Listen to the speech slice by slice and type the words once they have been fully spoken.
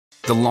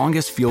The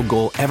longest field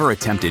goal ever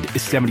attempted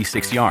is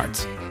 76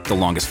 yards. The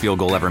longest field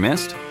goal ever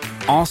missed?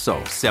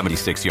 Also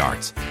 76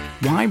 yards.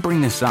 Why bring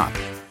this up?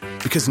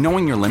 Because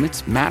knowing your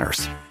limits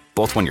matters,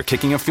 both when you're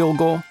kicking a field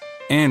goal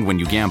and when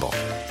you gamble.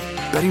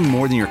 Betting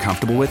more than you're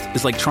comfortable with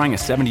is like trying a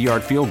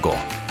 70-yard field goal.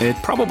 It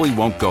probably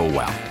won't go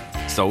well.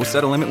 So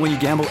set a limit when you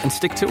gamble and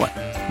stick to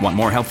it. Want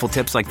more helpful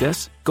tips like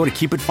this? Go to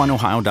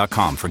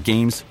keepitfunohio.com for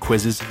games,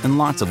 quizzes, and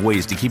lots of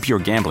ways to keep your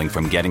gambling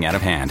from getting out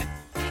of hand.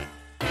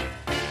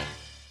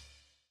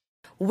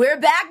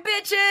 We're back,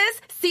 bitches!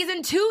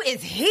 Season 2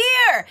 is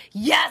here!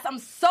 Yes, I'm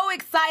so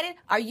excited.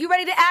 Are you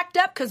ready to act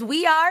up? Because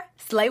we are.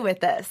 Slay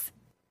with us.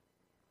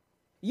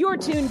 You're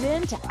tuned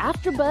in to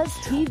AfterBuzz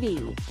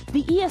TV,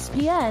 the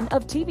ESPN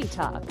of TV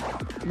talk.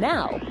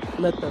 Now,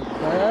 let the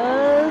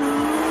buzz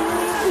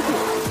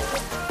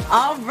begin.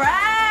 All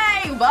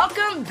right,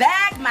 welcome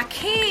back, my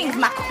kings,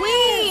 my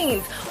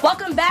queens.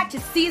 Welcome back to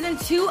Season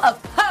 2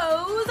 of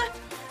Pose.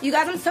 You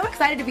guys, I'm so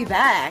excited to be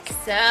back.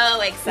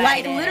 So excited.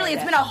 Like, literally,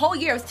 it's been a whole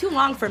year. It was too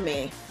long for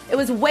me. It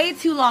was way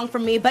too long for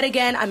me. But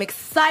again, I'm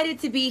excited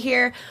to be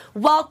here.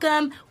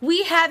 Welcome.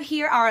 We have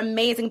here our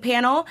amazing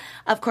panel.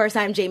 Of course,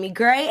 I'm Jamie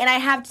Gray, and I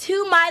have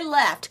to my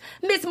left,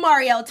 Miss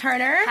Marielle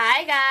Turner.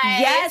 Hi,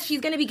 guys. Yes,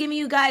 she's going to be giving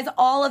you guys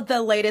all of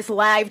the latest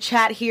live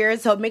chat here.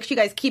 So make sure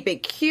you guys keep it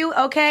cute,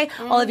 okay?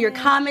 All of your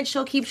comments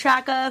she'll keep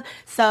track of.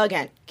 So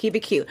again, keep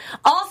it cute.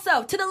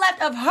 Also, to the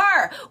left of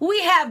her, we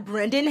have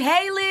Brendan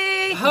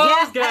Haley. Hello,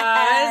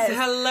 guys.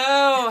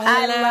 Hello.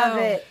 I love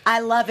it. I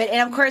love it.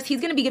 And of course,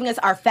 he's going to be giving us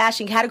our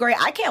fashion category.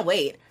 I can't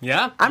wait.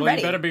 Yeah? I'm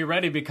ready. You better be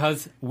ready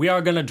because we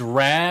are going to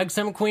drag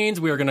some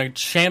queens. We are going to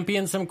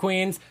champion some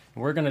queens.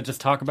 And we're going to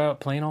just talk about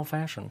plain old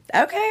fashion.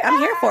 Okay, I'm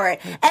here for it.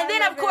 And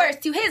then, of course,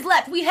 to his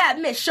left, we have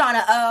Miss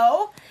Shauna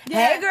O.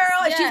 Yes, Hey, girl.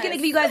 And she's going to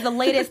give you guys the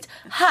latest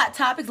hot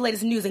topics, the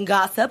latest news and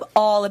gossip,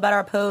 all about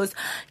our Pose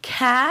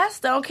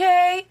cast,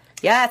 okay?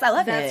 Yes, I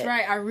love it. That's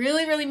right. I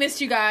really, really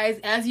missed you guys.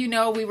 As you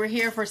know, we were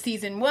here for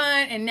season 1,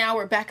 and now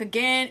we're back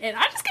again. And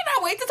I just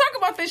cannot wait to talk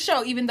about this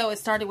show, even though it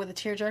started with a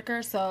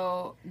tearjerker.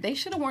 So they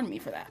should have warned me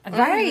for that.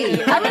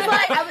 Right. I was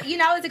like,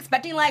 I was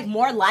expecting like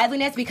more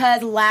liveliness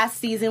because last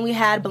season we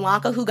had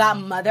Blanca who got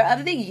Mother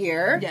of the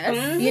Year.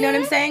 Yes. You know what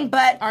I'm saying?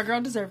 But Our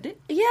girl deserved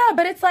it. yeah,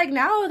 but it's like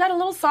now we got a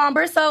little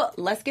somber. So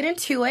let's get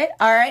into it.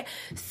 All right.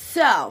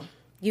 So,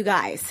 you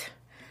guys,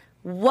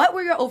 what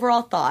were your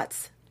overall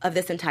thoughts of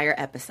this entire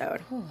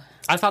episode?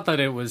 I thought that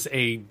it was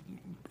a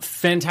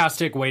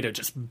fantastic way to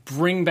just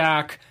bring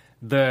back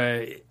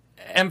the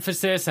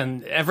emphasis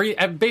and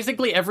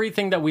basically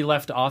everything that we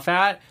left off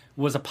at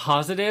was a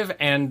positive.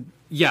 And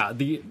yeah,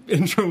 the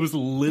intro was a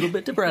little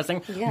bit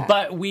depressing,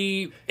 but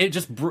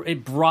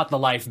it brought the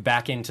life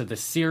back into the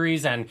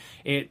series, and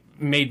it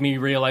made me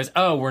realize,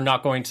 oh, we're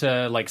not going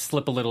to like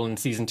slip a little in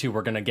season 2.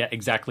 We're going to get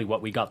exactly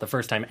what we got the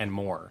first time and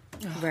more.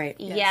 Right.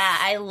 Yes. Yeah,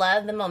 I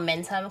love the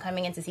momentum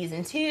coming into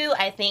season 2.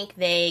 I think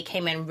they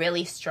came in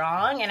really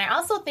strong, and I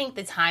also think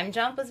the time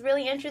jump was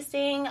really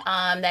interesting.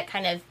 That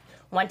kind of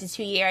 1 to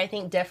 2 year, I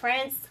think,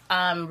 difference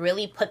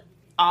really put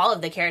all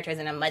of the characters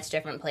in a much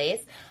different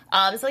place.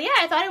 So yeah,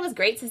 I thought it was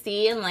great to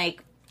see, and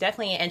like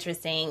definitely an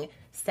interesting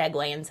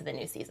segue into the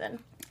new season.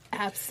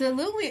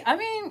 Absolutely. I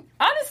mean,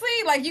 honestly,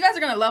 like, you guys are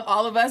going to love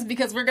all of us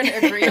because we're going to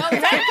agree on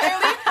that,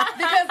 clearly.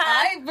 Because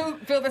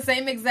I feel the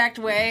same exact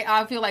way.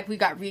 I feel like we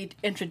got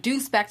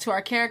reintroduced back to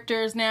our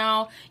characters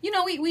now. You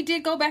know, we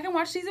did go back and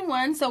watch season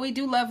 1, so we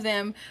do love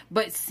them.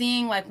 But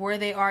seeing, like, where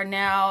they are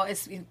now,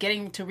 it's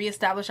getting to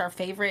reestablish our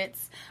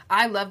favorites.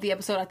 I love the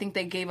episode. I think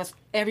they gave us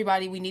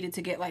everybody we needed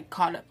to get, like,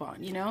 caught up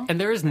on, you know?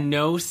 And there is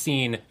no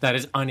scene that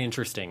is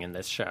uninteresting in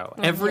this show.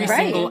 Every Right.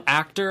 single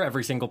actor,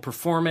 every single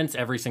performance,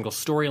 every single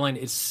storyline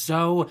is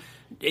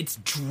it's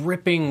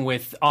dripping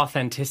with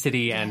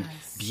authenticity and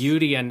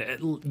beauty,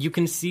 and you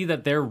can see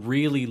that they're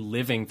really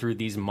living through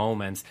these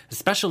moments,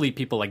 especially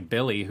people like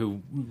Billy,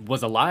 who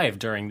was alive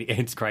during the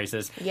AIDS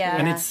crisis. Yeah.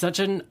 And it's such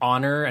an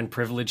honor and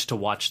privilege to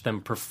watch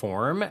them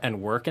perform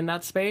and work in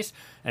that space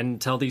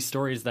and tell these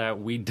stories that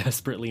we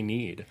desperately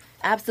need.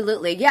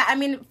 Absolutely. Yeah, I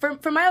mean,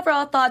 for my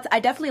overall thoughts, I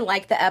definitely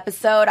liked the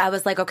episode. I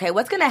was like, okay,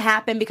 what's going to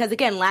happen? Because,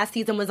 again, last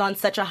season was on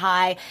such a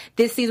high.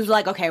 This season was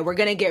like, okay, we're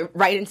going to get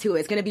right into it.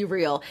 It's going to be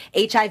real.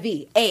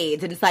 HIV,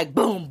 AIDS, and it's like,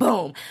 boom,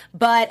 boom.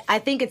 But I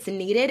think it's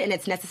needed and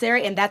it's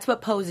necessary, and that's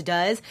what Pose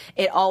does.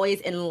 It always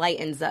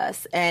enlightens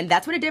us. And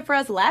that's what it did for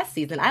us last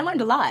season. I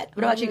learned a lot.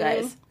 What about you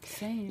guys?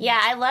 Same. Yeah,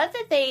 I love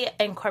that they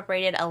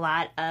incorporated a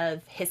lot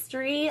of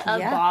history of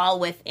ball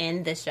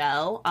within the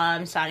show,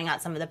 shouting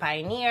out some of the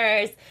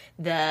pioneers,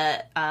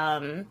 the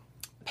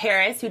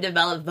Paris who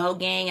developed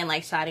voguing and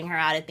like shouting her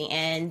out at the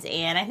end.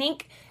 And I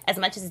think as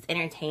much as it's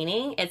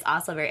entertaining, it's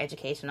also very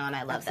educational, and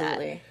I love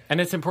that. And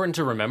it's important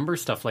to remember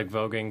stuff like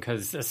voguing,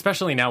 because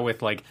especially now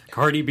with like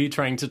Cardi B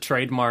trying to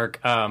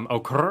trademark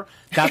ochre,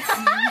 that's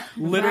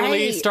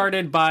literally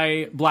started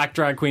by black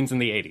drag queens in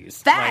the 80s.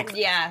 Facts.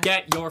 Like,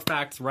 get your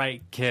facts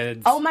right,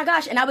 kids. Oh my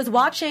gosh. And I was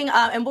watching,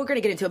 and we're going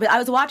to get into it, but I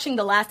was watching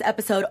the last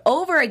episode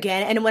over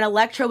again, and when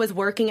Electra was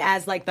working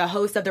as like the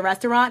host of the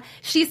restaurant,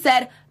 she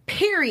said,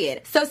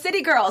 Period. So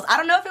City Girls, I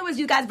don't know if it was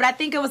you guys, but I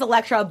think it was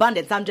Electra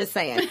Abundance. I'm just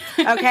saying.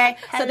 Okay?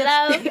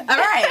 Hello. All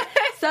right.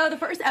 So the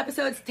first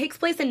episode takes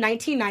place in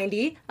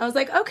 1990. I was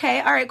like, okay,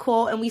 all right,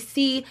 cool. And we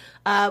see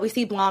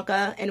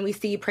Blanca and we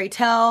see Pray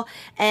Tell.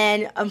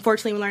 And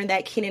unfortunately, we learned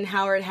that Keenan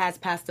Howard has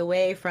passed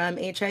away from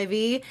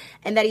HIV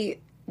and that he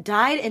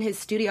died in his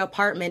studio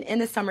apartment in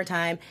the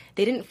summertime.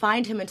 They didn't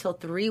find him until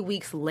 3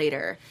 weeks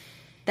later.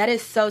 That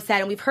is so sad,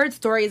 and we've heard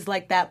stories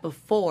like that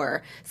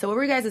before. So what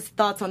were your guys'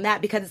 thoughts on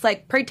that? Because it's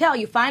like, Pray Tell,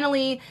 you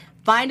finally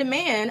find a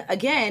man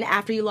again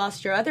after you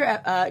lost your other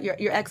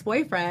your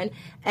ex-boyfriend,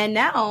 and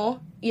now,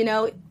 you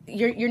know,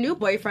 your new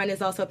boyfriend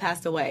has also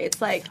passed away.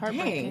 It's like,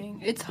 Heartbreaking.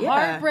 dang. It's Yeah.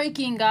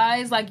 heartbreaking,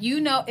 guys. Like,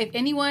 you know, if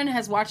anyone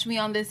has watched me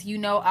on this, you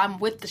know I'm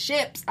with the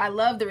ships. I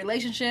love the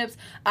relationships.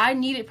 I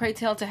needed Pray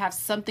Tell to have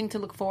something to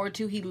look forward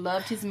to. He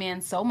loved his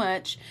man so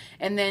much.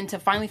 And then to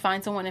finally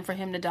find someone and for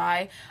him to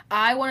die.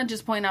 I want to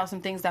just point out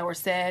some things that were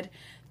said.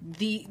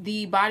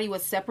 The body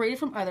was separated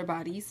from other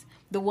bodies.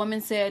 The woman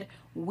said,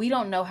 we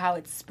don't know how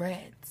it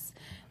spreads.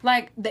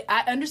 Like,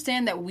 I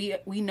understand that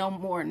we know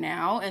more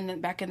now, and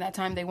then back in that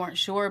time they weren't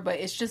sure, but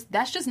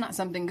that's just not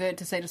something good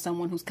to say to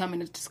someone who's coming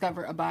to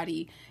discover a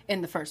body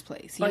in the first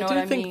place. You know what I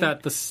mean? I think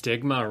that the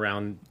stigma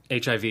around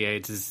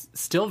HIV/AIDS is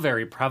still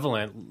very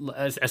prevalent,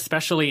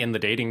 especially in the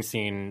dating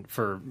scene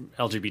for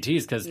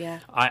LGBTs, because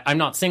I'm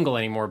not single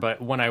anymore,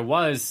 but when I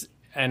was,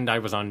 and I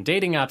was on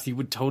dating apps, you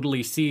would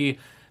totally see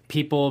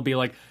people be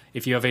like,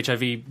 if you have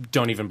HIV,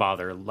 don't even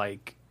bother.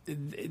 Like,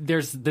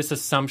 there's this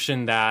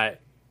assumption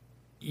that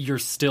you're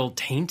still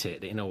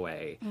tainted in a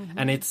way. Mm-hmm.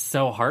 And it's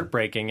so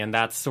heartbreaking. And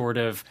that's sort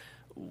of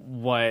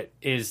what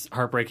is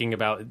heartbreaking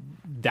about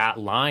that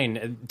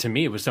line. To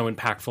me, it was so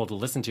impactful to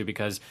listen to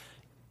because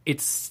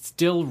it's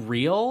still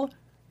real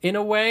in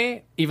a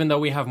way, even though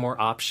we have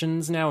more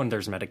options now and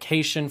there's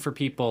medication for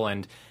people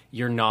and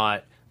you're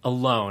not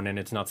alone and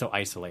it's not so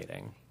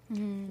isolating.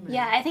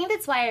 Yeah, I think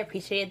that's why I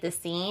appreciated the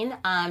scene,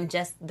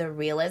 just the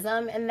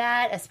realism in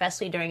that,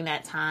 especially during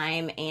that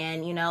time.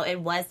 And, you know, it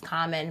was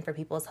common for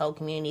people's whole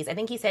communities. I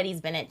think he said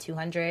he's been at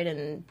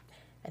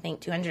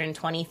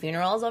 220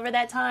 funerals over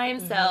that time.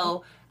 Mm-hmm.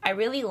 So I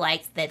really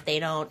liked that they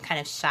don't kind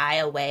of shy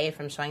away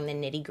from showing the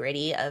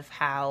nitty-gritty of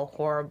how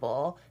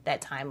horrible that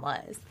time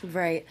was.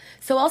 Right.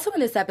 So also in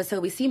this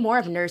episode, we see more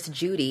of Nurse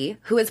Judy,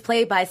 who is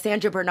played by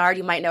Sandra Bernard.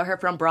 You might know her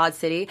from Broad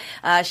City.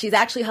 She's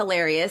actually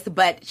hilarious,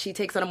 but she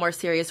takes on a more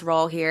serious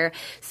role here.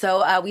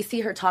 So we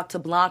see her talk to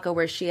Blanca,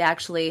 where she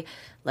actually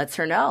lets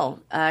her know,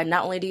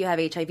 not only do you have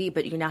HIV,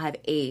 but you now have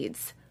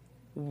AIDS.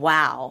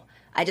 Wow.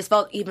 I just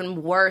felt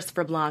even worse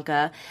for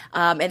Blanca.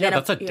 And then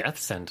that's a death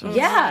sentence.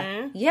 Yeah,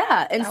 Mm-hmm.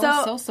 yeah. And I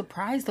was so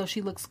surprised, though.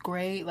 She looks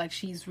great. Like,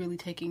 she's really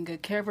taking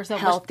good care of herself.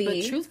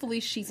 Healthy. But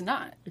truthfully, she's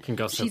not. It can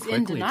go so she's quickly,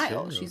 in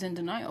denial. too. She's in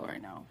denial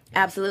right now.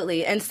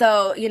 Absolutely. And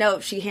so, you know,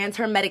 she hands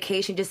her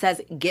medication, just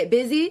says, get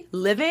busy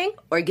living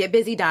or get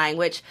busy dying,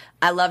 which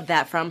I love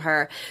that from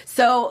her.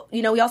 So,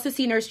 you know, we also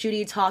see Nurse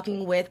Judy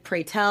talking with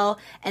Pray Tell,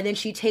 and then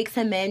she takes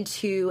him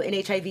into an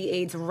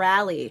HIV/AIDS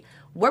rally.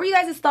 What were you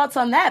guys' thoughts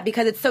on that?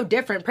 Because it's so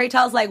different. Pray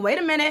Tell's like, wait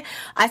a minute.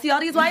 I see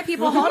all these white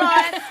people. Hold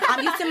on.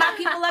 I'm used to my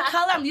people of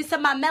color. I'm used to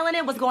my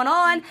melanin. What's going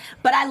on?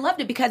 But I loved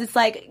it because it's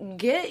like,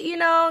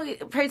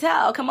 Pray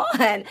Tell, come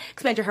on.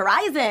 Expand your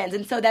horizons.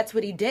 And so that's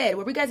what he did.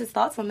 What were you guys'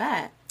 thoughts on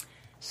that?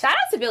 Shout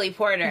out to Billy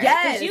Porter.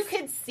 Yes. Because you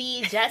could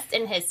see just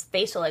in his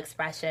facial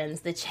expressions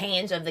the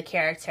change of the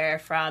character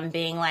from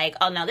being like,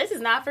 oh no, this is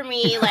not for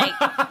me. Like,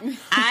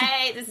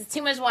 this is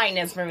too much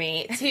whiteness for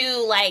me,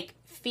 to like,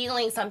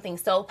 feeling something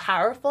so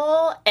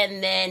powerful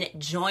and then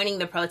joining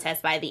the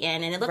protest by the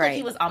end. And it looked like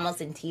he was almost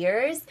in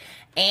tears.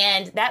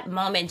 And that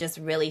moment just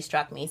really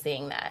struck me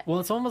seeing that. Well,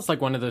 it's almost like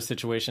one of those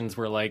situations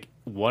where, like,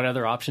 what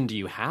other option do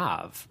you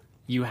have?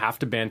 You have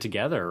to band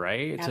together,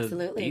 right?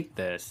 Absolutely. To beat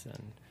this.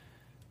 And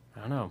I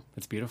don't know.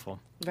 It's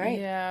beautiful. Right.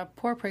 Yeah,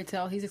 poor Pray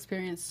Tell. He's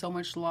experienced so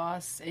much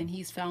loss, and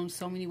he's found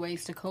so many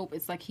ways to cope.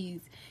 It's like he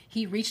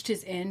reached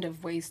his end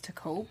of ways to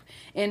cope.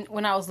 And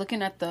when I was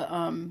looking at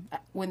the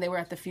when they were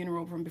at the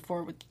funeral from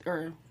before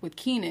with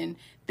Keenan,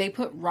 they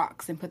put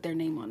rocks and put their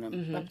name on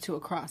them up to a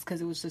cross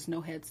because it was just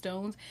no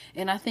headstones.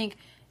 And I think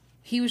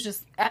he was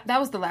just that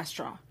was the last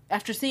straw.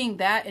 After seeing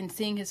that and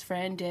seeing his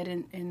friend dead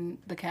in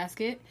the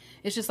casket,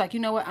 it's just like,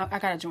 you know what? I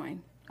gotta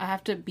join. I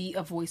have to be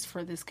a voice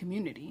for this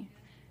community.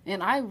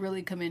 And I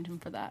really commend him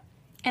for that.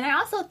 And I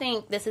also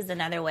think this is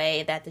another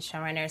way that the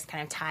showrunners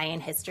kind of tie in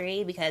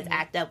history, because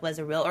ACT UP was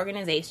a real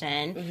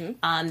organization.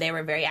 They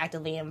were very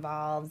actively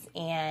involved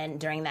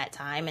during that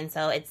time. And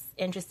so it's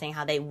interesting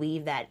how they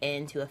weave that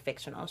into a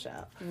fictional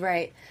show.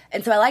 Right.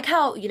 And so I like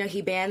how,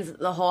 he bands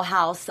the whole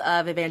house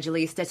of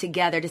Evangelista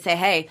together to say,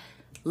 hey,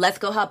 let's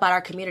go help out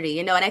our community,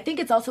 and I think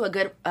it's also a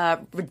good,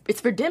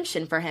 it's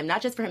redemption for him,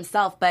 not just for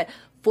himself, but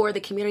for the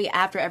community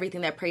after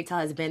everything that Pray Tell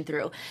has been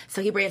through.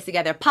 So he brings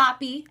together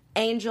Poppy,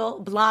 Angel,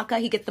 Blanca.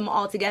 He gets them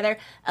all together.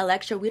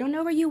 Elektra, we don't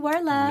know where you were,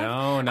 love.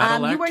 No, not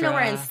You were Elektra.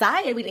 nowhere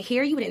inside. We didn't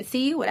hear you. We didn't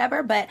see you,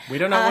 whatever. But We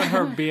don't know what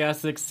her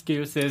BS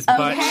excuse is,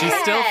 but she's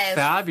still Yes.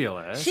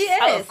 fabulous. she is.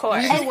 Oh, of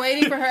course. We were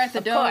waiting for her at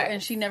the door, course.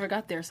 and she never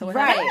got there. So what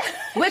Right. happened?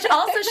 Which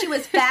also she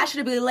was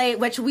fashionably late,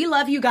 which we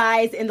love you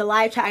guys in the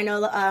live chat. I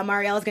know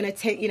Marielle is going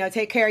to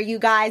take care of you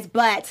guys,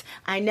 but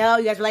I know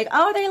you guys were like,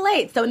 oh, are they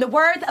late? So in the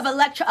words of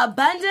Elektra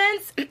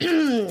Abundance,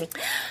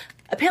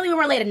 apparently we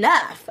weren't late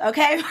enough,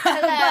 okay?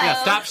 Yeah,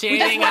 stop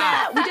shading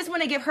up. We just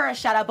want to give her a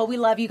shout out, but we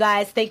love you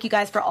guys. Thank you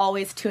guys for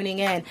always tuning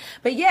in.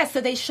 But yeah,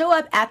 so they show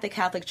up at the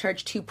Catholic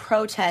Church to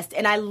protest,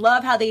 and I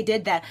love how they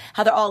did that.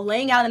 How they're all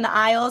laying out in the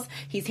aisles.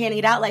 He's handing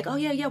it out like, oh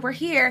yeah, we're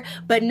here.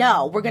 But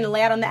no, we're going to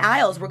lay out on the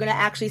aisles. We're going to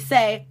actually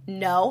say,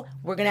 no,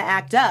 we're going to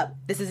act up.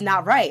 This is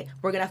not right.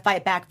 We're going to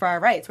fight back for our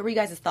rights. What were you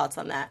guys' thoughts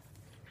on that?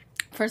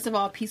 First of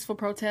all, peaceful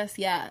protest,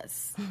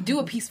 yes. Do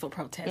a peaceful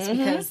protest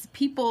because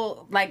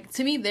people, like,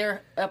 to me,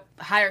 they're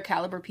higher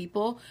caliber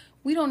people.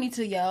 We don't need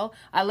to yell.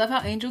 I love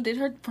how Angel did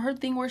her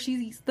thing where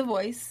she's the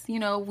voice. You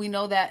know, we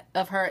know that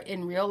of her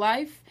in real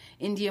life,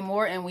 India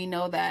Moore, and we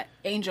know that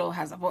Angel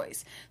has a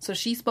voice. So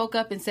she spoke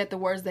up and said the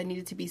words that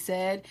needed to be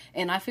said.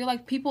 And I feel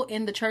like people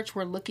in the church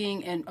were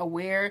looking and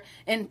aware.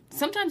 And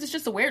sometimes it's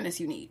just awareness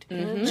you need.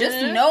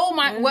 Just know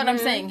what I'm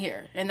saying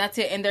here. And that's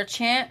it. And their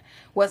chant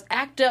was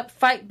act up,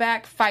 fight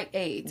back, fight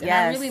AIDS. And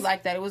I Yes. really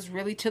liked that. It was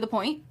really to the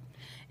point.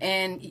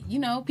 And, you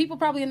know, people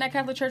probably in that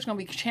Catholic church going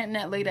to be chanting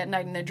that late at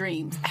night in their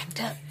dreams.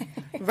 Act up.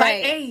 Right.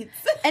 Fight AIDS.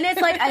 And it's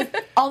like,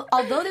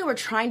 although they were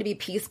trying to be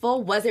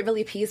peaceful, was it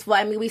really peaceful?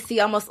 I mean, we see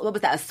almost, what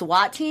was that, a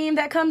SWAT team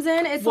that comes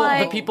in? It's Well,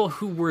 like... the people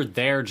who were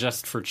there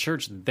just for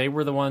church, they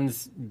were the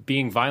ones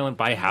being violent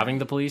by having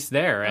the police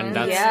there. And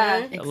that's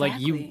Yeah. like,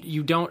 Exactly.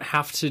 you don't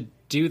have to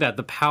do that.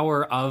 The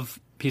power of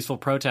peaceful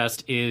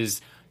protest is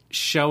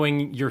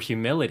showing your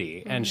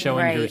humility and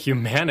showing your Right.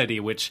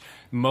 humanity, which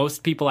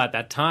most people at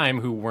that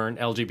time who weren't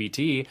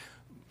LGBT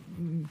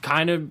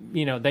kind of,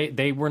 you know,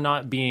 they were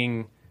not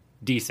being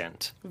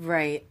decent.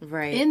 Right.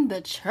 In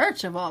the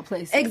church of all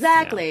places.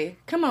 Exactly.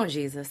 Come on,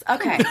 Jesus.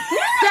 Okay. So,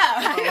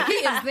 He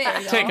is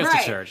there, y'all. Take us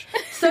Right. to church.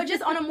 so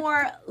just on a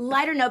more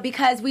lighter note,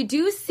 because we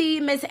do see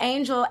Miss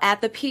Angel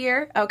at the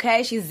pier,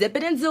 okay? She's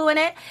zipping and zooing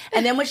it.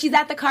 And then when she's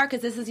at the car,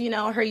 because this is, you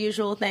know, her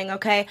usual thing,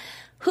 okay?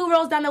 Who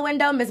rolls down the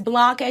window? Miss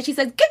Blanca. And she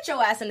says, get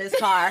your ass in this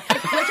car. Which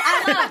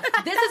I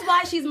love. This is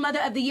why she's Mother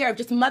of the Year,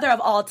 just Mother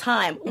of all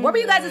time. What were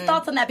you guys'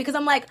 thoughts on that? Because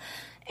I'm like,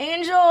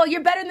 Angel,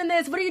 you're better than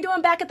this. What are you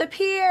doing back at the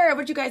pier?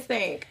 What do you guys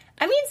think?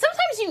 I mean,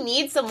 sometimes you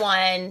need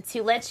someone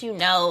to let you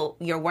know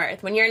your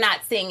worth when you're not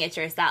seeing it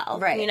yourself.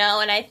 Right. You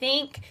know, and I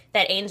think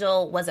that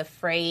Angel was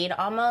afraid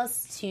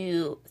almost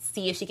to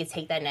see if she could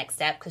take that next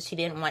step because she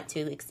didn't want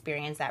to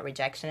experience that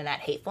rejection and that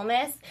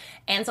hatefulness.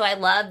 And so I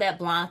love that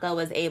Blanca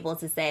was able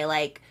to say,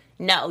 like,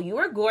 no, you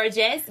are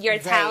gorgeous, you're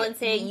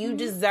talented, you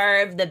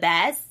deserve the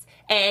best,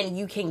 and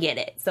you can get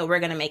it. So we're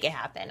going to make it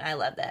happen. I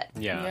love that.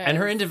 Yeah. Yes. And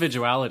her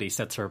individuality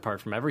sets her apart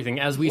from everything.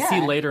 As we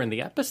see later in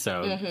the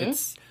episode,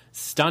 it's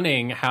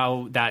stunning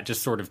how that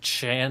just sort of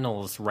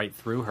channels right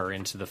through her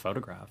into the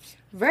photographs.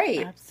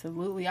 Right.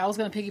 Absolutely. I was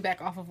going to piggyback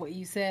off of what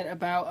you said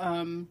about,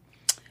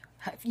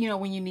 you know,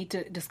 when you need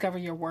to discover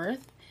your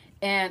worth.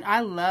 And I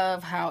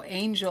love how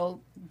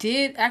Angel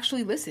did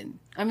actually listen.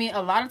 I mean,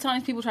 a lot of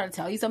times people try to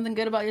tell you something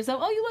good about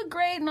yourself. Oh, you look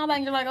great and all that.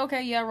 And you're like,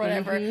 okay, yeah,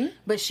 whatever.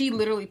 But she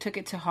literally took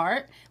it to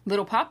heart.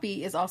 Little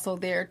Poppy is also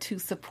there to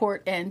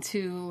support and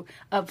to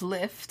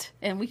uplift.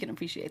 And we can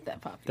appreciate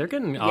that, Poppy. They're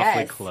getting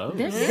awfully Yes. close.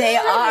 They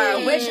are,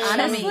 which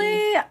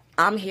honestly,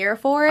 I'm here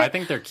for it. I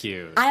think they're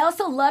cute. I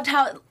also loved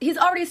how he's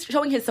already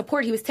showing his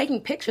support. He was taking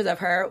pictures of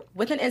her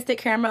with an instant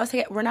camera.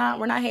 So we're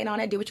not hating on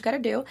it. Do what you got to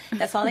do.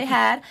 That's all they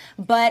had.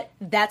 But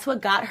that's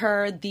what got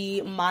her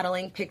the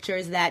modeling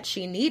pictures that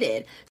she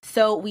needed.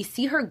 So we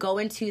see her go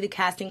into the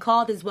casting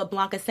call. This is what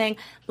Blanca's saying.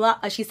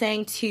 She's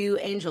saying to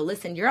Angel,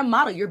 "Listen, you're a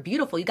model. You're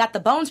beautiful. You got the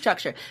bone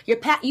structure. You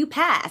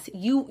pass.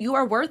 You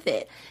are worth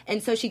it."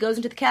 And so she goes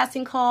into the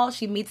casting call.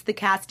 She meets the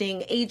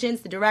casting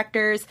agents, the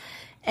directors,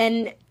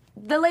 and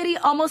the lady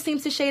almost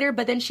seems to shade her,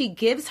 but then she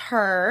gives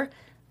her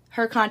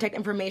contact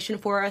information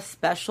for a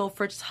special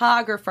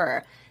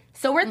photographer.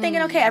 So we're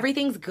thinking, okay,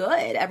 everything's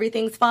good.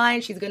 Everything's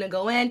fine. She's going to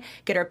go in,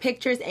 get her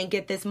pictures, and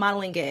get this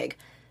modeling gig.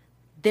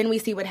 Then we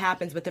see what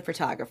happens with the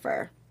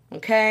photographer,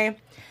 okay?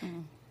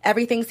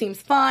 Everything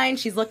seems fine.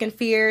 She's looking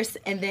fierce,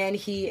 and then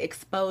he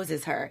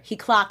exposes her. He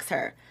clocks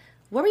her.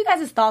 What were you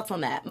guys' thoughts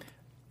on that?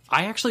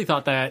 I actually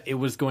thought that it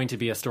was going to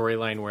be a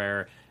storyline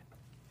where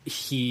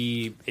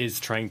he is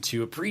trying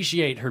to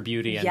appreciate her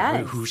beauty and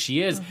Yes. who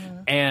she is.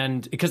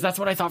 And because that's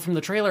what I thought from the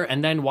trailer.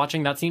 And then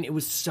watching that scene, it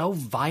was so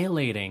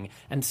violating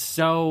and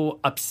so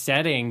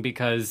upsetting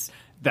because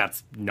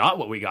that's not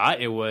what we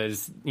got. It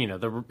was, you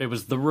know, it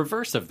was the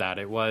reverse of that.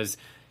 It was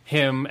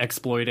him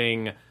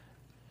exploiting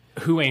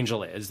who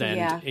Angel is and,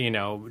 Yeah. you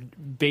know,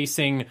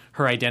 basing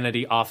her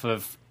identity off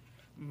of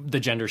the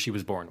gender she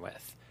was born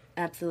with.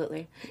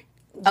 Absolutely.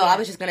 Oh, I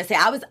was just gonna say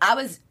I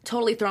was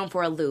totally thrown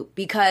for a loop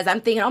because I'm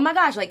thinking, oh my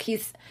gosh, like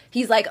he's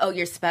like, oh,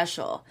 you're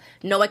special.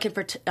 No one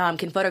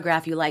can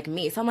photograph you like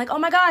me. So I'm like, oh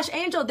my gosh,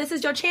 Angel, this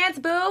is your chance,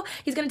 boo.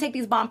 He's gonna take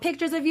these bomb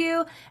pictures of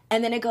you,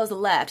 and then it goes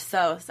left.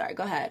 So sorry,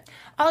 go ahead.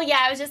 Oh yeah,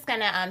 I was just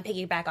gonna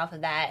piggyback off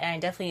of that, and I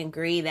definitely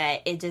agree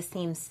that it just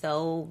seems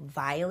so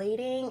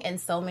violating in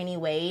so many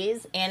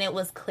ways, and it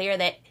was clear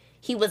that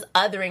he was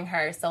othering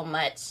her so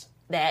much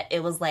that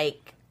it was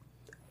like.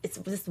 It's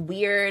this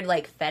weird,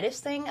 like, fetish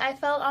thing I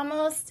felt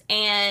almost.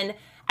 And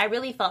I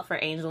really felt for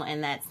Angel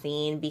in that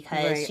scene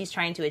because she's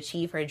trying to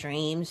achieve her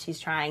dreams. She's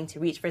trying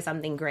to reach for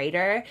something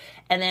greater.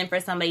 And then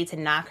for somebody to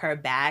knock her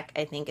back,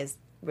 I think is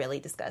really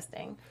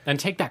disgusting. And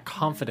take that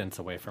confidence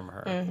away from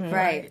her. Mm-hmm.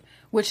 Right.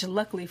 Which,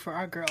 luckily for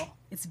our girl,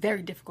 it's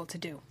very difficult to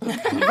do.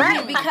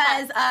 Right,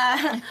 because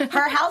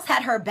her house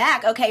had her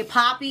back. Okay,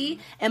 Poppy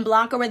and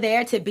Blanca were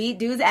there to beat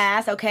dude's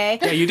ass, okay?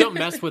 Yeah, you don't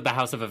mess with the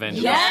House of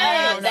Avengers.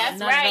 Yes, No,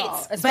 that's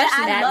right.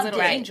 Especially I loved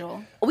little it.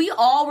 Angel. We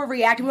all were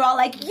reacting. We were all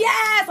like,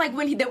 yes! Like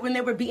when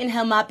they were beating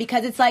him up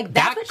because it's like,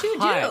 that's what you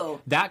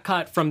do. That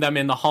cut from them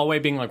in the hallway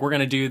being like, we're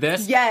going to do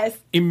this. Yes.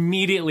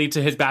 Immediately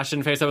to his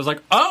Bastion face, I was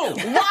like, oh!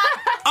 What?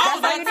 Oh,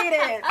 That's how you did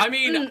it. I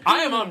mean, I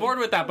am on board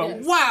with that, but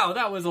wow,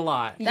 that was a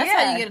lot. That's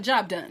how you get a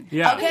job done.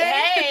 Yeah. Okay.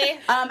 Hey.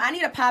 I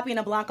need a Poppy and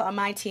a Blanca on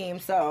my team,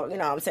 so you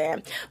know what I'm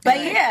saying. But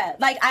yeah,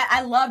 like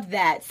I loved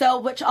that. So,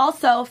 which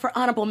also for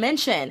honorable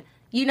mention,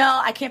 you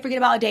know, I can't forget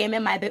about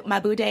Damon, my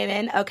boo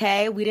Damon,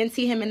 okay? We didn't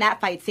see him in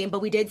that fight scene,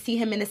 but we did see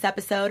him in this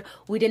episode.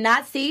 We did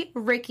not see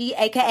Ricky,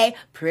 a.k.a.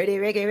 Pretty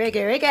Ricky. If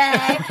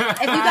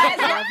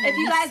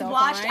you guys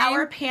watched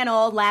our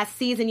panel last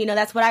season, you know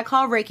that's what I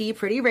call Ricky,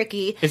 Pretty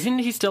Ricky. Isn't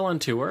he still on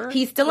tour?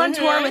 He's still on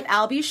tour with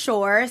Albie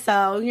Shore,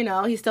 so, you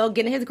know, he's still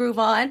getting his groove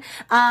on.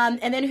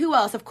 And then who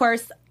else? Of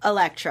course,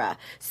 Elektra.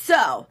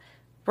 So...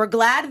 we're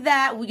glad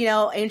that, you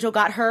know, Angel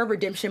got her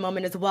redemption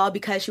moment as well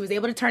because she was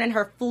able to turn in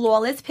her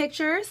flawless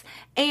pictures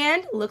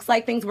and looks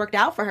like things worked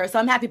out for her. So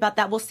I'm happy about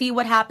that. We'll see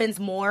what happens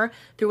more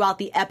throughout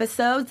the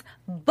episodes.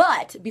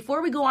 But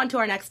before we go on to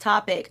our next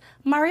topic,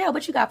 Mario,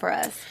 what you got for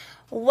us?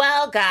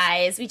 Well,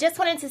 guys, we just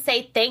wanted to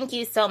say thank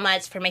you so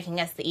much for making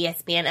us the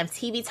ESPN of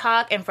TV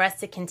Talk, and for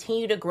us to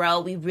continue to grow,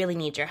 we really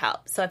need your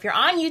help. So if you're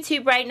on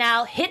YouTube right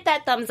now, hit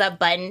that thumbs up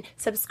button,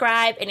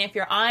 subscribe, and if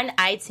you're on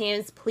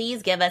iTunes,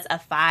 please give us a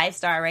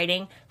 5-star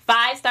rating.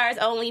 5 stars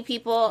only,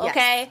 people,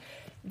 okay? Yes.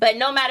 But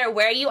no matter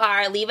where you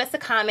are, leave us a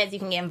comment. You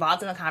can get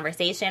involved in the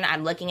conversation.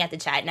 I'm looking at the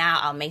chat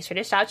now. I'll make sure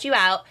to shout you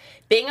out.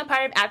 Being a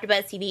part of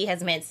AfterBuzz TV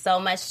has meant so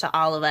much to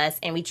all of us,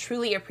 and we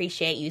truly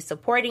appreciate you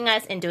supporting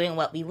us and doing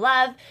what we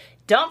love.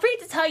 Don't forget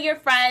to tell your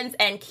friends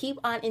and keep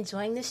on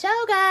enjoying the show,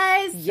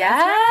 guys. Yes.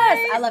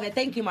 Right. I love it.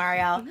 Thank you,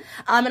 Mario.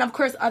 And of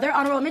course, other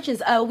honorable mentions.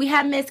 We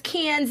had Miss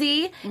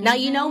Kenzie. Now,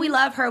 you know we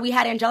love her. We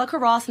had Angelica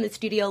Ross in the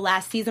studio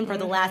last season for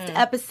the last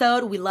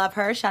episode. We love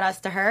her. Shout outs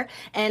to her.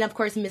 And of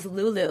course, Miss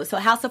Lulu. So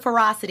House of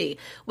Ferocity.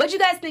 What'd you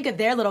guys think of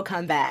their little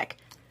comeback?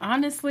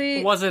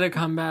 Honestly. Was it a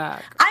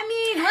comeback? I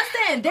mean,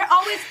 listen,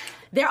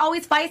 they're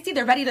always feisty.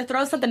 They're ready to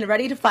throw something. They're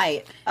ready to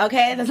fight.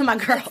 Okay? Those are my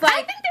girls. I think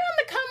they're on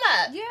the come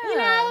up. Yeah. You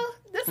know?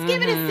 Let's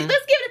give it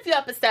a few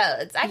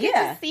episodes. I get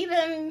to see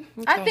them.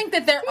 I think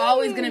that they're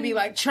always going to be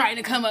like trying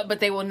to come up,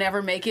 but they will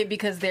never make it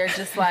because they're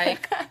just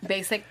like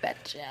basic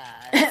betches.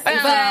 Well,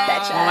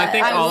 I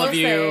think all of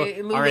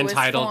you are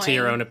entitled to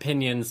your own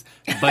opinions,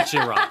 but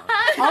you're wrong.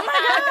 Oh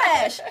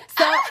my gosh!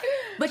 So,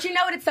 but you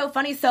know what? It's so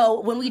funny. So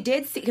when we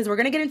did see, because we're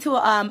gonna get into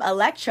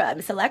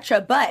Miss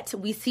Elektra, but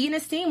we see in a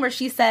scene where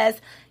she says,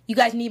 "You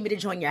guys need me to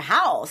join your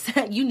house.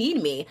 You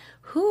need me."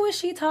 Who is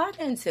she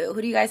talking to?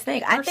 Who do you guys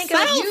think? I think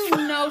you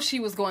know she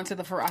was going to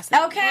the Ferocity.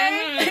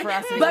 Okay,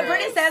 but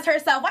Brittany says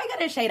herself, "Why you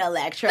gonna shade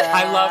Elektra?"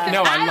 I love her.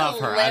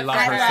 I love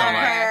her so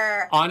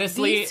much.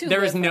 Honestly,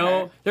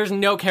 there's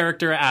no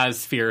character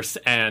as fierce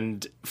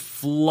and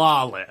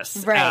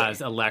flawless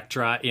as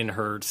Elektra in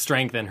her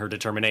strength and her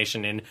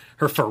determination, in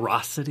her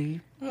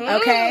ferocity.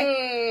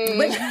 Okay.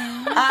 Which, we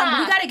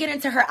got to get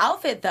into her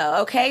outfit,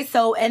 though, okay?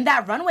 So, in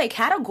that runway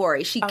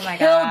category, she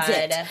killed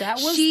it. That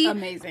was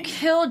amazing.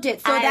 Killed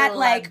it. So, that,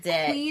 like,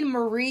 Queen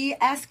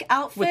Marie-esque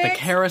outfit. With the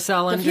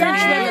carousel underneath.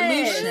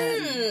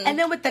 Revolution. And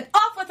then with the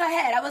off with her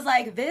head. I was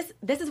like, this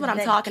is what I'm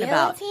talking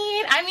about.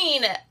 I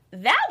mean...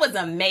 that was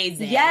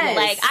amazing. Yes.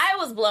 Like, I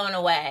was blown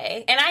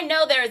away. And I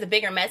know there was a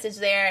bigger message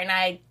there, and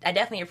I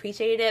definitely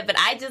appreciated it, but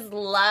I just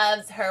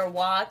loved her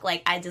walk.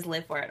 Like, I just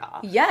lived for it all.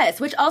 Yes,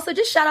 which also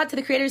just shout out to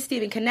the creators,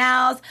 Stephen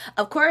Canals,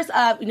 of course,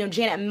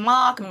 Janet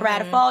Mock,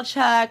 Brad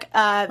Falchuk,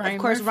 of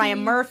course,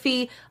 Ryan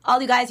Murphy.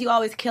 All you guys, you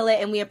always kill it,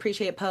 and we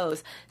appreciate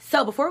Pose.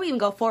 So, before we even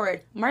go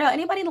forward, Mario,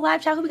 anybody in the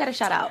live chat who we got to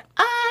shout out?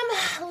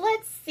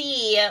 Let's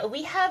see.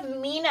 We have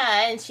Mina,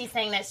 and she's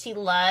saying that she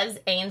loves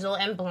Angel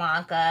and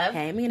Blanca.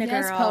 Hey, Mina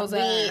girl.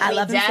 I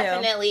love them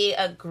definitely too.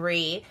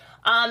 Agree.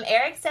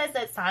 Eric says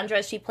that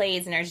Sandra, she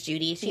plays Nurse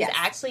Judy. She's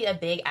actually a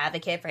big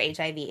advocate for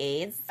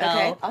HIV/AIDS.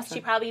 So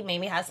she probably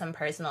maybe has some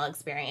personal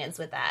experience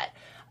with that.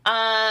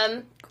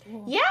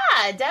 Cool.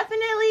 Yeah,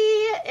 definitely.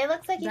 It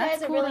looks like you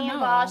guys are really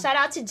involved. Shout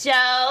out to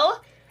Joe.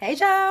 Hey,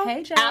 Joe.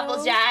 Hey, Joe.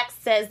 Applejack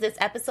says this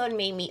episode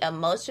made me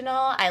emotional.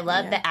 I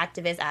love the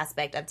activist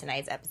aspect of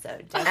tonight's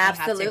episode. Definitely have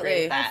to agree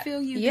Absolutely. with that. I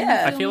feel you.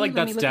 Yeah. I feel like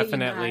Let me that's look at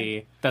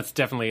you,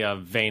 definitely a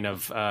vein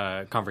of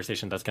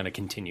conversation that's going to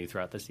continue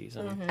throughout the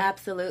season.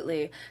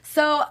 Absolutely.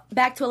 So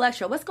back to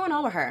Elektra. What's going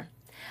on with her?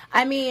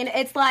 I mean,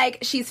 it's like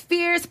she's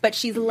fierce, but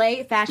she's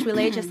late, fashionably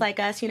late, just like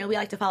us. You know, we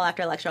like to follow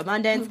after Elektra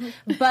Abundance.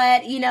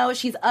 But, you know,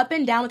 she's up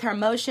and down with her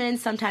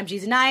emotions. Sometimes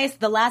she's nice.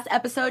 The last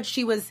episode,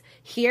 she was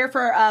here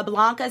for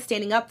Blanca,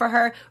 standing up for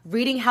her,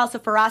 reading House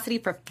of Ferocity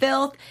for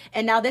filth.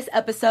 And now this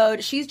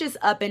episode, she's just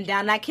up and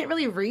down, and I can't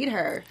really read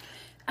her.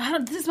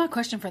 This is my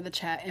question for the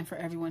chat and for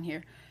everyone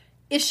here.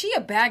 Is she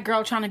a bad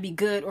girl trying to be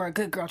good or a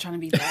good girl trying to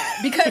be bad?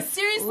 Because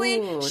seriously,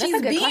 Ooh, that's she's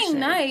a good being question.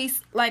 nice,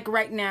 like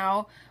right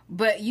now,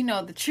 but you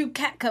know, the true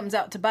cat comes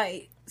out to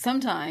bite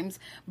sometimes.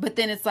 But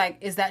then it's like,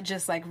 is that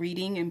just like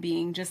reading and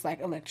being just like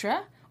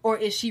Elektra? Or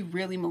is she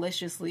really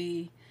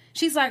maliciously?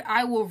 She's like,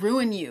 I will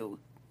ruin you.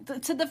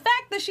 To the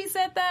fact that she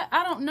said that,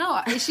 I don't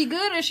know. Is she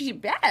good or is she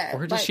bad?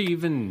 Or does she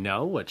even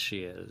know what she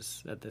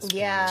is at this point?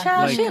 Yeah.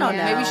 Child, Like- she don't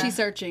know. Maybe she's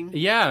searching.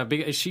 Yeah,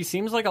 because she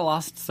seems like a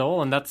lost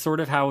soul, and that's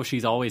sort of how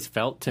she's always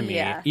felt to me.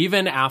 Yeah.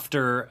 Even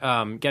after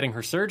getting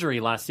her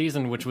surgery last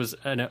season, which was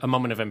a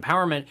moment of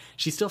empowerment,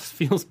 she still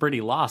feels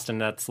pretty lost,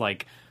 and that's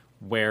like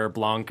where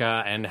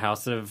Blanca and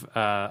House of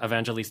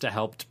Evangelista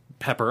helped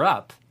pep her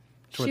up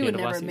toward She the would end of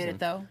never last admit season. it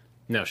though.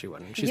 No, she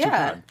wouldn't. She's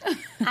Yeah. too proud.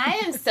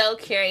 I am so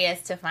curious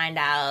to find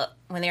out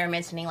when they were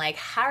mentioning, like,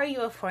 how are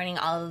you affording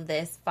all of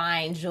this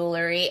fine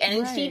jewelry?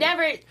 And she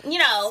never, you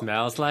know.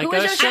 Smells like Who a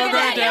is your sugar sugar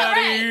daddy?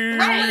 daddy.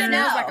 Right,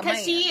 Smells like a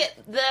because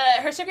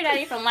man. her sugar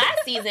daddy from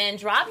last season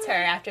dropped her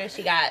after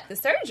she got the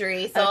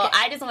surgery. So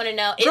I just want to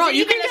know, is Girl, it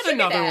you even can a get sugar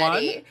another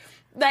daddy? one.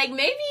 Like, maybe,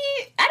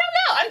 I don't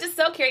know. I'm just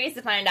so curious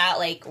to find out,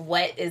 like,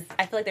 what is,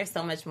 I feel like there's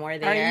so much more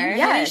there. Are you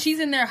Yes. kidding? She's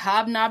in there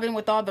hobnobbing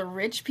with all the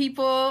rich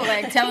people,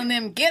 like telling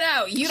them, get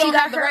out. You don't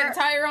got have the right her-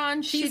 attire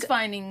on. She's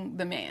finding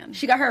the man.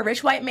 She got her a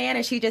rich white man,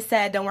 and she just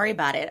said, don't worry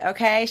about it,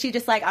 okay? She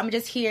just like, I'm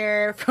just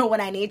here for when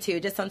I need to,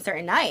 just on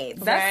certain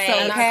nights. That's Right.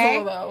 so not Okay.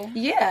 cool, though.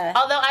 Yeah.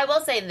 Although I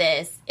will say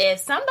this, if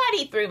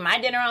somebody threw my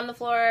dinner on the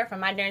floor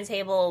from my dinner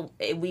table,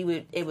 it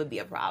would be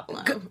a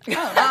problem.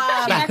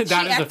 That is a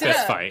acted fist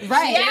up. fight.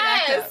 Right.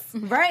 Yes.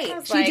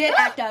 Right. She like, did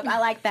act up. I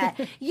like that.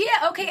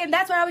 Yeah, okay. And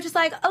that's when I was just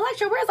like,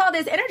 Elektra, where's all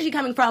this energy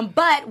coming from?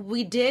 But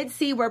we did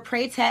see where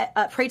Pray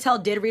Tell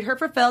did read her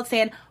for filth,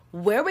 saying,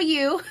 where were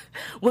you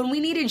when we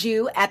needed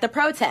you at the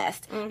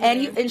protest?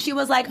 And she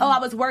was like, oh, I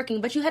was working,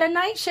 but you had a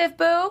night shift,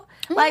 boo.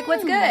 Like,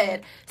 what's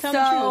good? Tell the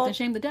truth and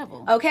shame the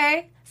devil.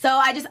 Okay.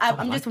 So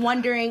I'm just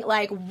wondering,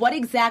 like, what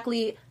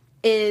exactly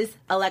is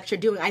Elektra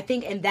doing? I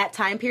think in that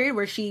time period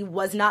where she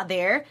was not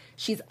there,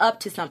 she's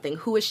up to something.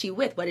 Who is she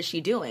with? What is she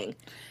doing?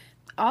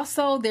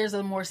 Also, there's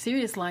a more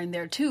serious line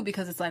there too,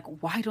 because it's like,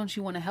 why don't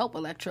you want to help,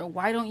 Elektra?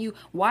 Why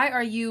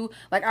are you,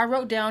 like, I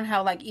wrote down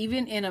how, like,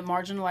 even in a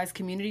marginalized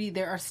community,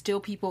 there are still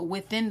people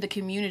within the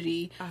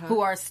community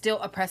who are still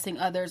oppressing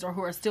others, or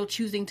who are still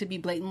choosing to be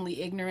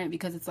blatantly ignorant,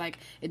 because it's like,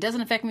 it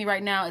doesn't affect me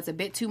right now, it's a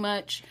bit too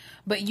much,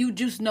 but you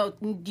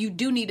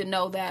do need to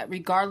know that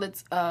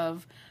regardless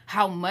of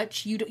how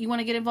much you want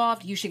to get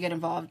involved, you should get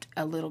involved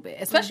a little bit,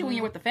 especially when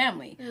you're with the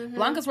family.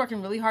 Blanca's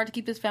working really hard to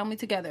keep this family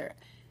together.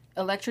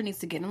 Elektra needs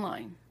to get in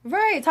line.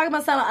 Right, talking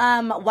about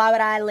some, why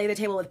would I lay the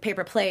table with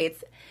paper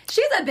plates?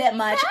 She's a bit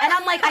much. And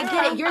I'm like, I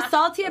get it. You're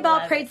salty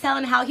about Pray Tell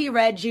and how he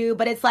read you,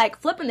 but it's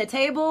like flipping the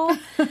table.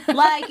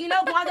 Like, you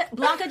know,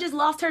 Blanca just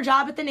lost her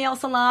job at the nail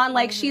salon.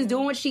 Like, she's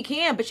doing what she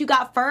can, but you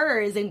got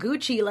furs and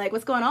Gucci. Like,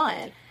 what's going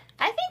on?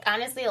 I think,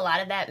 honestly, a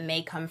lot of that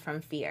may come from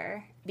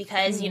fear.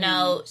 Because, you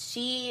know,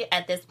 she,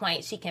 at this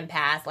point, she can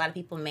pass. A lot of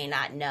people may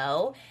not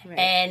know. Right.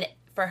 And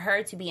for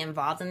her to be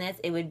involved in this,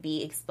 it would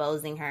be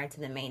exposing her to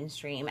the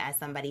mainstream as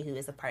somebody who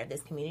is a part of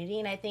this community.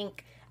 And I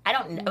think, I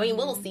don't know, I mean,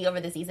 we'll see over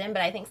the season,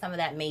 but I think some of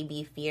that may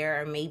be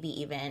fear or maybe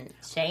even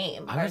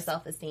shame or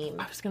self-esteem.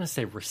 I was going to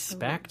say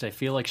respect. I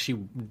feel like she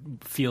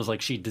feels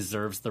like she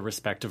deserves the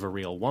respect of a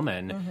real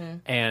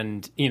woman.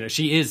 And, you know,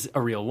 she is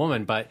a real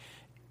woman, but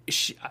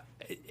she,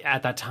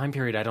 at that time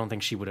period, I don't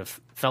think she would have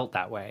felt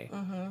that way.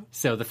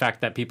 So the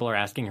fact that people are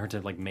asking her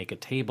to, like, make a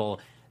table,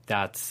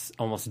 that's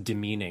almost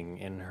demeaning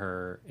in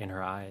her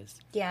eyes.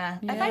 Yeah.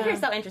 I find her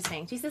so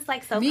interesting. She's just,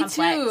 like, so Me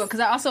complex. too, because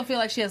I also feel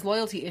like she has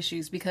loyalty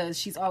issues, because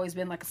she's always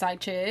been like a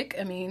side chick.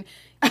 I mean,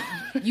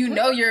 you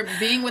know, you're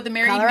being with a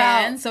married Call her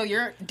man, out. so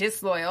you're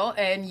disloyal,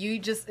 and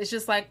it's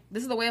just like,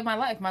 this is the way of my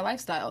life, my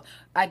lifestyle.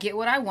 I get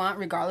what I want,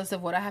 regardless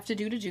of what I have to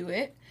do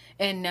it.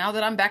 And now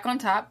that I'm back on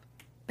top,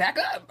 back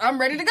up. I'm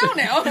ready to go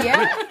now.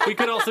 We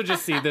could also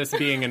just see this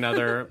being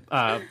another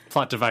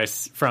plot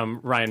device from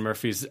Ryan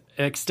Murphy's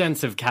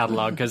extensive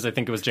catalog, because I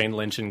think it was Jane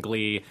Lynch and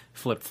Glee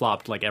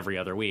flip-flopped like every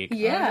other week.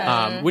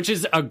 Yeah. Which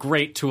is a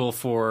great tool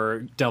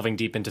for delving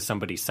deep into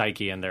somebody's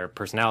psyche and their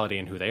personality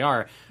and who they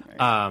are.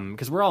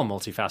 Because we're all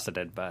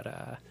multifaceted, but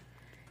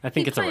I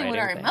think it's a Playing writing with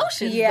our thing.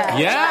 emotions. Yeah. though.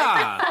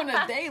 Yeah. On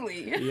a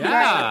daily.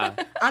 Yeah.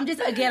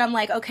 I'm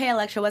like, okay,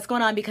 Elektra, what's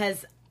going on?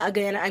 Because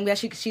again, I guess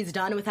she's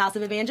done with House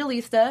of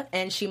Evangelista,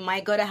 and she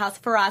might go to House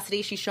of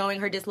Ferocity. She's showing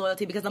her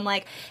disloyalty because I'm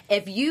like,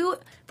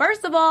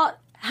 first of all,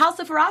 House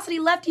of Ferocity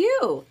left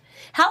you.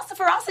 House of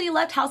Ferocity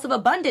left House of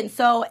Abundance.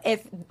 So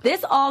if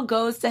this all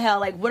goes to hell,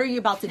 like, what are you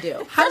about to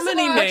do? How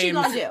many what names? you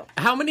gonna do?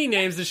 How many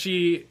names is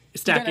she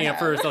stacking up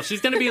for herself?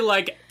 She's going to be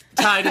like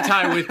tie to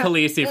tie with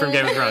Khaleesi from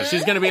Game of Thrones.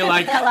 She's going to be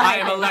like, I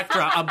am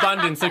Electra,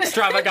 Abundance,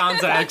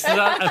 Extravaganza,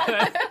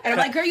 And I'm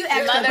like, girl, you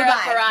extra. Mother of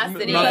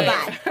ferocity.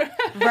 Bye-bye.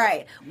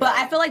 Right. But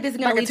I feel like this is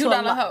going to lead to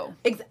 $2 hoe.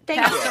 Thank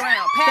Passed you.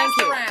 around. Thank Passed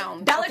you.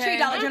 around. Dollar Okay. Tree,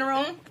 Dollar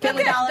General,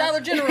 Family Okay, Dollar.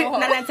 Dollar General hoe.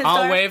 99 cent I'll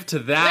store. wave to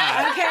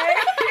that.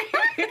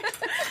 Okay.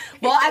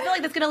 Well, I feel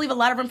like that's going to leave a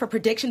lot of room for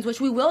predictions,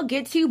 which we will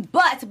get to.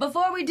 But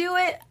before we do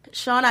it,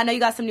 Shauna, I know you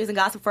got some news and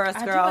gossip for us,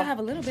 girl. I have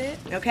a little bit.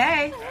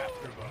 Okay.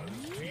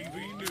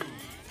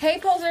 Hey,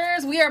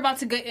 posers, we are about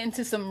to get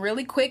into some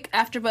really quick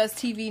AfterBuzz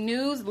TV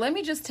news. Let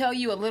me just tell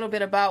you a little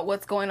bit about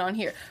what's going on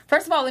here.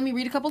 First of all, let me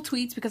read a couple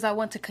tweets because I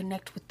want to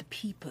connect with the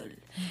people.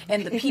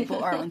 And the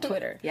people are on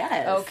Twitter.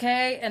 Yes.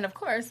 Okay, and of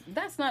course,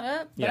 that's not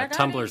up. But Yeah, I got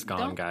Tumblr's it. gone,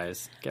 Don't-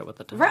 guys. Get with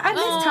the Tumblr. Right, I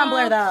miss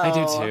Tumblr, though.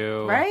 I do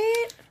too.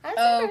 Right? I've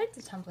never heard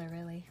of Tumblr,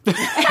 really.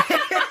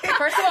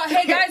 First of all,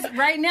 hey guys,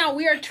 right now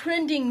we are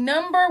trending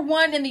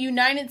 #1 in the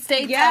United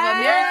States Yes. of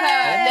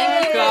America.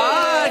 Thank you.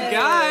 God,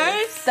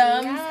 guys.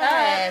 Thumbs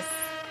Yes. up.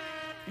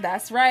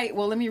 That's right.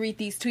 Well, let me read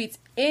these tweets.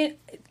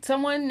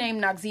 Someone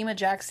named Noxima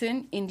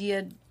Jackson,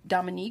 India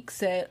Dominique,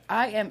 said,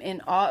 I am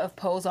in awe of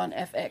Pose on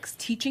FX,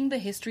 teaching the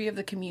history of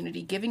the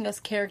community, giving us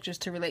characters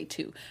to relate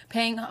to,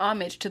 paying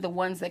homage to the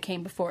ones that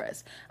came before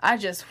us.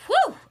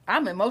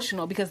 I'm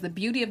emotional because the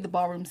beauty of the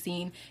ballroom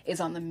scene is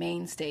on the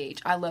main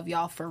stage. I love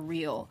y'all for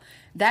real.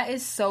 That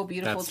is so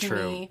beautiful That's to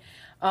true. me.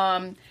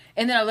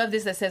 And then I love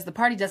this that says the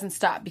party doesn't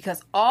stop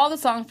because all the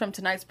songs from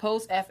tonight's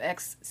Pose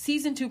FX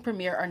Season 2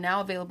 premiere are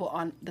now available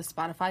on the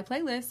Spotify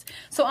playlist.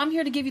 So I'm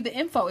here to give you the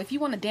info. If you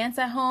want to dance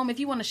at home, if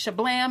you want to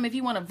shablam, if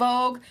you want to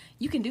Vogue,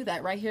 you can do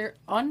that right here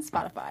on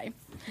Spotify.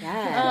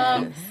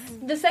 Yes.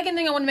 The second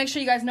thing I want to make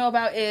sure you guys know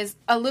about is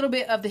a little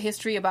bit of the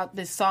history about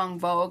this song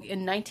Vogue.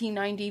 In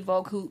 1990,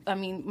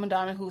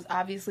 Madonna, who's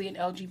obviously an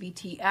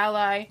LGBT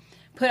ally,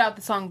 put out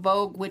the song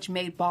Vogue, which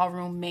made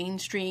ballroom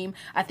mainstream.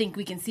 I think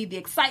we can see the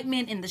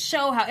excitement in the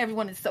show, how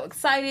everyone is so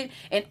excited,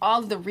 and all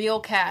of the real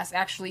cast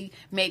actually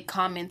made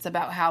comments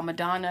about how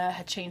Madonna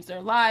had changed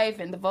their life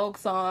and the Vogue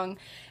song.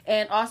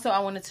 And also I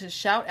wanted to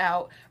shout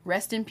out,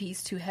 rest in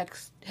peace to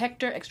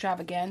Hector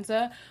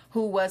Extravaganza,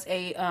 who was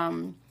a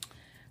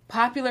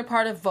popular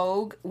part of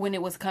Vogue when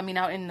it was coming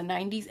out in the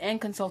 90s and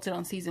consulted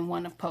on season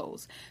 1 of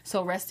Pose.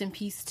 So rest in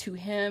peace to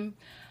him.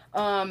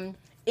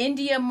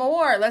 India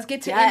Moore. Let's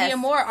get to Yes. India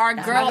Moore, our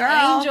That's girl, my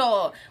girl.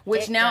 Angel,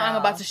 which Big now I'm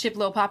girl. about to ship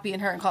Lil Poppy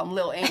and her and call him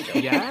Lil Angel.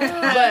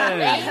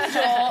 Yes.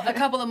 Angel, a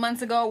couple of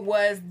months ago,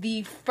 was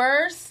the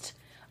first,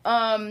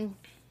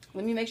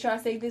 let me make sure I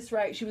say this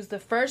right. She was the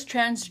first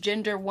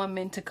transgender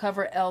woman to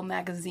cover Elle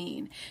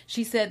magazine.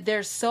 She said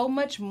there's so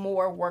much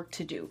more work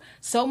to do,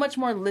 so much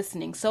more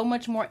listening, so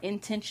much more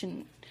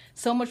intention,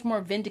 so much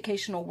more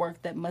vindicational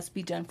work that must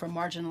be done for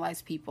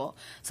marginalized people.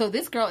 So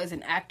this girl is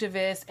an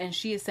activist, and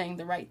she is saying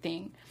the right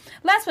thing.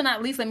 Last but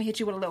not least, let me hit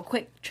you with a little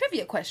quick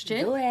trivia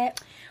question. Do it.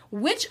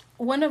 Which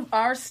one of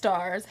our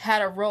stars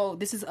had a role?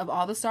 This is of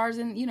all the stars,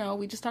 and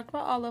we just talked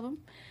about all of them.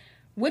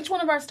 Which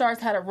one of our stars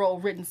had a role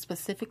written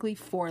specifically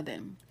for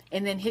them?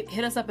 And then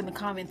hit us up in the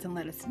comments and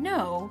let us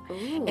know.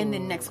 Ooh. And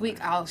then next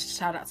week, I'll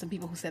shout out some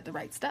people who said the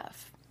right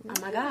stuff. Oh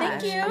my gosh.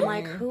 Thank you. I'm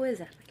like, who is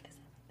that?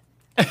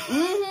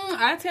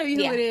 I'll tell you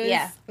who Yeah, it is.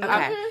 yeah.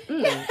 Okay.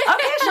 Okay,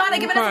 Shauna,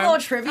 giving us a little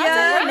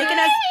trivia, making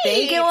us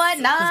think and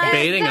whatnot.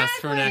 Baiting us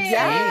for next week.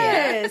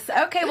 Yes.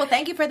 Okay, well,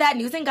 thank you for that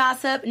news and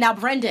gossip. Now,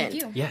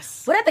 Brendan,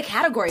 Yes. what are the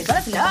categories? Let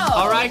us know.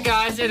 All right,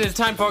 guys, it is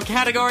time for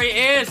Category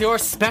Is, your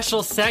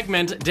special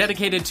segment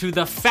dedicated to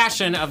the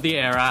fashion of the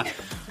era.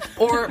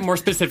 Or more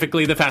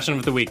specifically, the fashion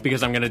of the week,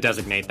 because I'm going to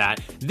designate that.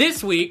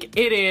 This week,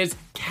 it is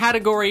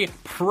Category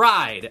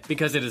Pride,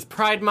 because it is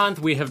Pride Month.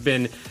 We have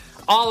been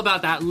all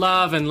about that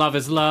love, and love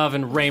is love,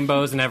 and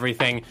rainbows and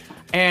everything.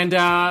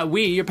 And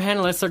we, your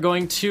panelists, are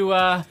going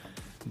to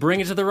bring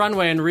it to the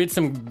runway and read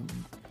some...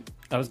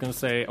 I was going to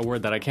say a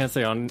word that I can't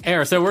say on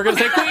air, so we're going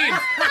to say Queen.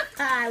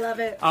 I love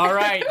it. All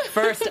right,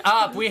 first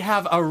up, we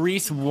have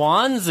Arise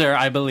Wanzer,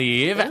 I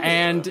believe,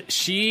 and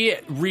she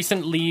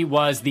recently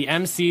was the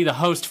MC, the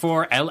host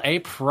for LA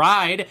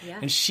Pride,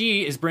 and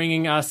she is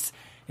bringing us,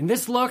 in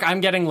this look,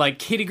 I'm getting like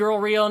kitty girl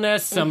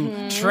realness, some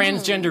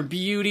transgender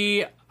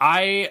beauty.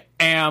 I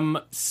am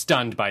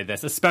stunned by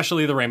this,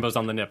 especially the rainbows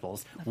on the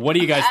nipples. What do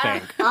you guys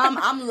think?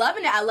 I'm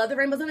loving it. I love the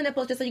rainbows on the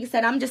nipples. Just like you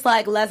said, I'm just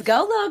like, let's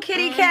go, little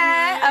kitty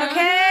cat.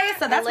 Okay,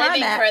 so that's where I'm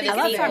Living at. for the I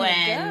love kitty it.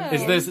 win.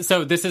 Is this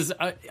so? This is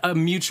a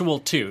mutual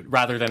toot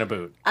rather than a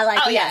boot. I like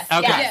Oh, it. yes.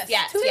 Okay.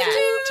 Yes.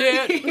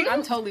 Toot.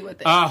 I'm totally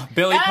with it. Oh,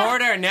 Billy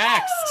Porter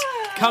next,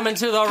 coming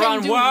to the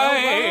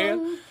runway.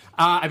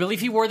 I believe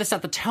he wore this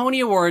at the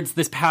Tony Awards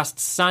this past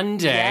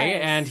Sunday,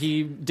 Yes. and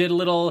he did a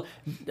little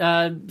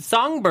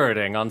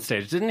songbirding on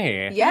stage, didn't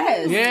he?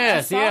 Yes.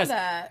 Yes, I saw yes.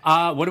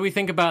 that. What do we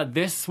think about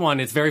this one?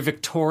 It's very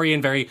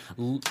Victorian, very.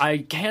 I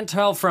can't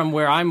tell from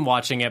where I'm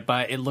watching it,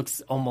 but it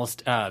looks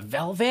almost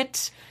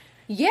velvet.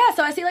 Yeah,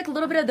 so I see like a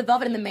little bit of the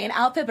velvet in the main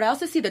outfit, but I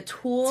also see the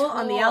tulle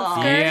on the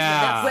outskirts,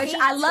 Yeah. which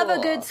I love a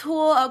good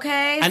tulle,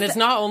 okay? And it's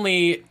not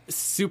only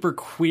super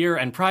queer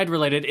and pride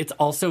related, it's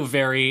also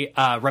very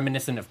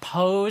reminiscent of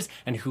Pose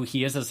and who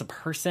he is as a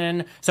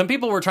person. Some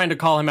people were trying to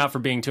call him out for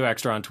being too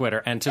extra on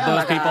Twitter, and to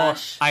those people,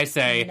 I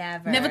say,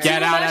 Never Get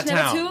too out much, of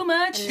never town. too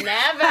much.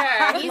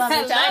 Never. He's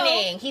Hello.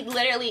 stunning. He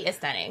literally is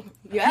stunning.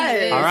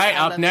 yes. all right,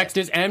 I up love next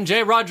is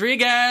MJ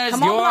Rodriguez,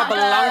 Come on, your Blanca.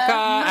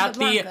 Blanca at the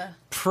Blanca.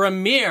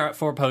 premiere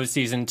for Pose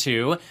Season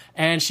 2,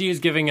 and she is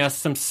giving us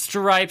some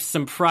stripes,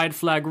 some pride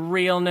flag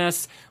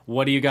realness.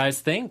 What do you guys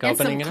think? And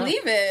some Opening it up.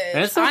 cleavage.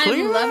 And some I'm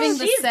cleavage. loving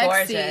the She's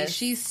sexy. gorgeous.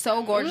 She's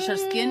so gorgeous. Her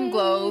skin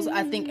glows.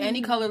 I think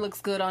any color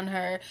looks good on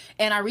her.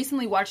 And I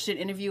recently watched an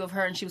interview of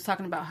her, and she was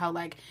talking about how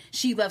like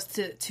she loves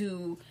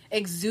to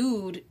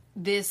exude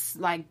this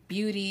like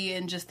beauty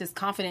and just this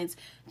confidence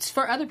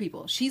for other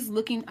people. She's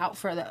looking out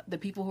for the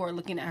people who are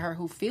looking at her,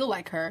 who feel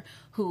like her,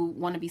 who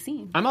want to be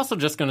seen. I'm also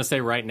just going to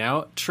say right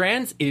now,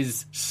 trans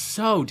is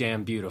so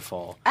damn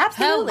beautiful.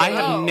 Absolutely. I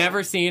have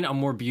never seen a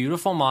more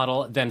beautiful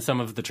model than some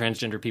of the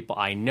transgender people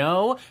I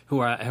know,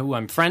 who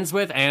I'm friends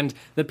with, and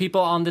the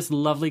people on this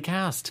lovely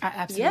cast. I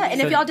absolutely. Yeah,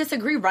 and if y'all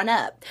disagree, run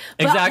up.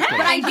 But, Exactly.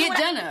 But I And do get wanna-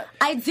 done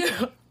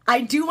up.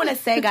 I do want to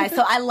say, guys,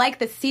 so I like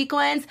the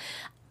sequins.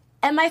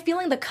 Am I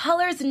feeling the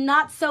colors?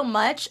 Not so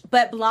much,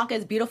 but Blanca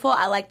is beautiful.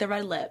 I like the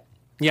red lip.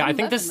 Yeah, I I'm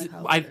think loving this. the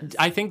colors.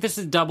 I think this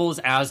is doubles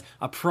as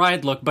a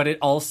pride look, but it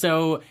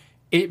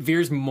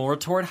veers more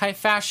toward high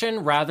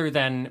fashion rather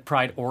than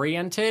pride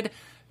oriented.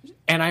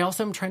 And I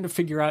also am trying to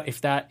figure out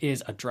if that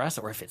is a dress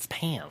or if it's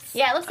pants.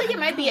 Yeah, it looks like it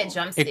might be a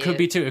jumpsuit. It could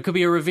be too. It could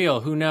be a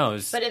reveal. Who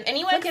knows? But if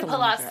anyone can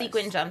pull off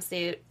sequin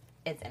jumpsuit,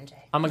 it's MJ.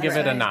 I'm gonna give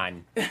it a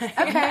 9.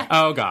 Okay.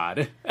 Oh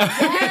God. Yeah,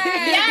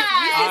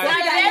 it's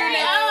our very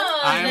own.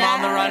 I am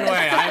on the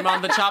runway. I am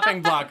on the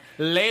chopping block.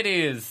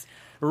 Ladies,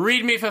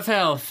 read me for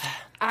filth.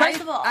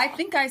 First of all- I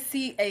think I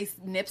see a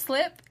nip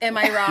slip. Am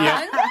I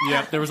wrong?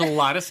 Yep. There was a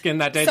lot of skin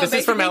that day. So This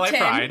is from LA basically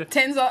Pride.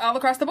 10s all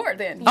across the board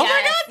then. Oh my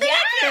God! Thank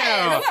you.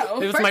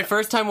 Hello. It was my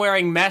first time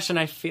wearing mesh, and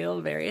I feel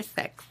very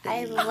sexy.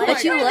 I love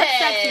But you look this.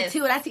 sexy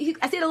too, and I see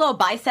the little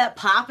bicep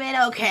popping.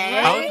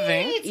 Okay. Oh,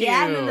 thank you.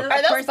 Yeah, and then the-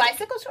 Are those First-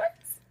 bicycle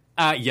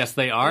shorts? Yes,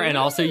 they are. And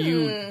also,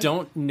 you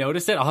don't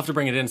notice it. I'll have to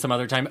bring it in some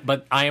other time.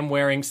 But I am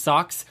wearing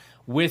socks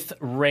with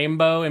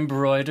rainbow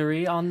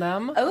embroidery on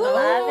them. Ooh.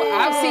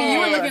 I see you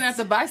were looking at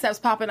the biceps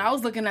popping. I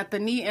was looking at the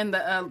knee and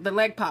the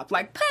leg pop,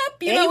 like pop.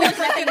 You know, you like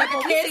were looking at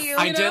the kiss. you.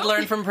 I did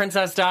learn from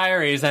Princess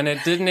Diaries, and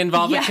it didn't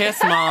involve a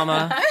kiss,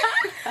 Mama.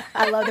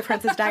 I love the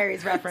Princess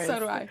Diaries reference. So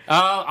do I.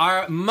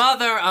 Our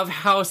mother of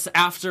House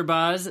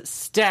AfterBuzz,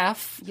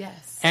 Steph.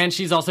 Yes. And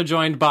she's also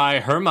joined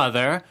by her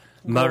mother,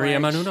 Maria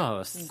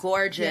Menounos.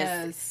 Gorgeous.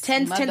 Yes.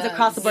 Tens Mothers.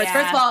 across the board. Yeah.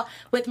 First of all,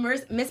 with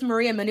Miss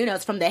Maria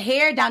Menounos, from the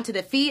hair down to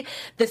the feet,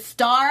 the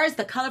stars,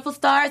 the colorful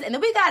stars. And then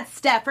we got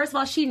Steph. First of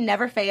all, she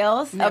never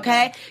fails,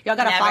 okay? Y'all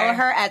got to Never. follow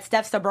her at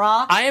Steph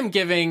Sabra. I'm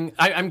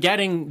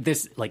getting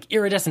this like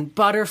iridescent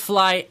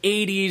butterfly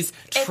 80s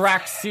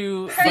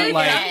tracksuit, but perfect.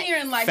 like I'm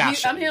hearing like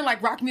fashion. I'm hearing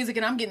like rock music,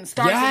 and I'm getting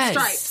stars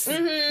Yes.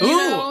 and stripes.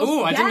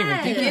 Ooh, I didn't even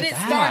think Get of it,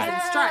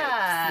 that.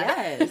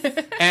 stars and stripes.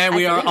 Yes. And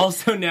we are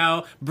also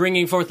now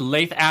bringing forth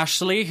Laith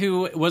Ashley,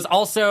 who was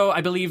also,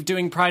 I believe,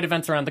 doing Pride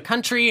events around the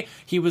country.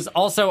 He was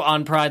also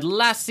on Pride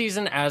last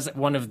season as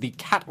one of the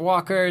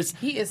catwalkers.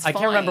 He is I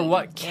can't remember fine.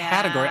 what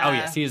category. Oh,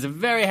 yes, he is a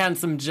very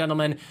handsome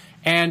gentleman.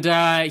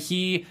 And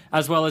he,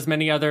 as well as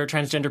many other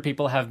transgender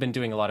people, have been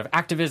doing a lot of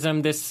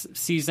activism this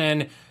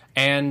season.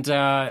 And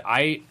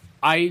I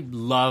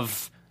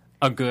love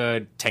a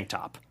good tank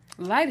top.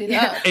 Light it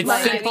up. It's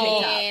Light it simple.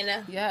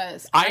 up.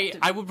 Yes.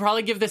 I would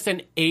probably give this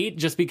an 8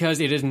 just because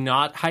it is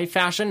not high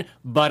fashion,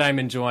 but I'm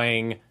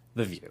enjoying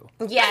the view.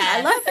 Yeah,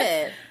 I love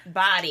it.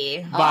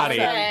 body. Body.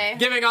 Okay.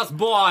 Giving us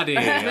body.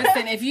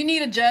 Listen, if you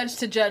need a judge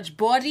to judge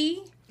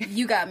body,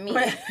 you got me.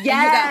 Yes. You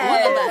got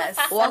all of us.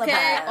 All of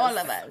Okay? us. All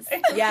of us.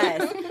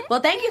 Yes. Well,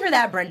 thank you for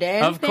that,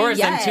 Brendan. Of course,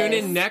 Yes. and tune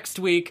in next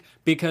week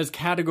because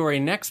category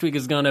next week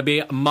is going to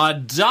be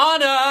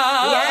Madonna.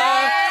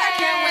 I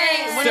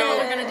can't wait. What So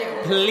are we going to do?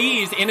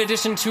 please, in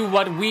addition to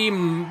what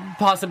we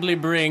possibly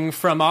bring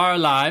from our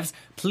lives,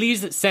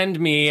 please send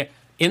me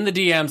in the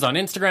DMs on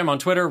Instagram, on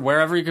Twitter,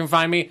 wherever you can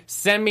find me.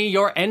 Send me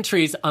your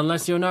entries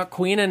unless you're not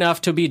queen enough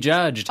to be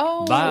judged by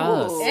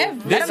us.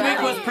 everybody. This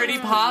week was pretty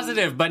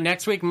positive, but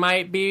next week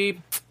might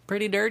be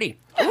pretty dirty.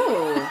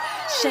 Ooh,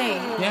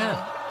 shame.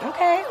 Yeah.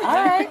 Okay, all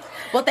right.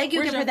 Well, thank you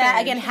Where's again your for that.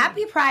 phone? Again,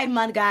 happy Pride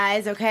Month,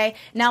 guys, okay?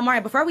 Now,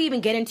 Maria, before we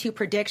even get into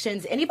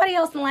predictions, anybody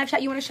else in the live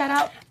chat you want to shout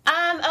out?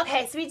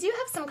 Okay, so we do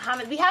have some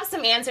comments. We have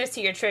some answers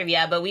to your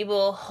trivia, but we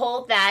will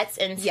hold that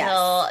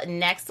until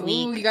next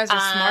week. Ooh, you guys are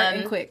smart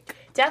and quick.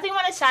 Definitely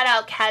want to shout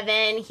out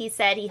Kevin. He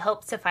said he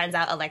hopes to find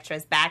out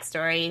Elektra's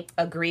backstory.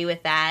 Agree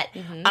with that.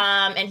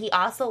 And he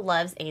also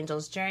loves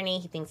Angel's journey.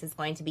 He thinks it's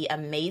going to be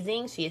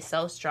amazing. She is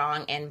so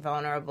strong and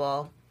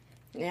vulnerable.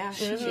 Yeah,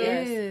 She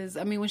is.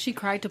 I mean, when she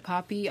cried to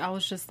Poppy, I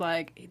was just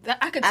like,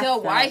 I could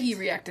tell why he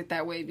reacted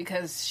that way,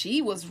 because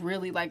she was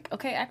really like,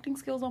 okay, acting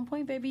skills on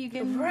point, baby. You're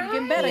getting better. You're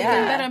getting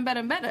better and better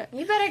and better.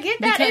 You better get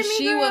that because in me,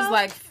 she girl. was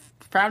like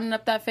frowning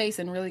up that face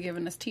and really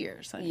giving us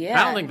tears. Like,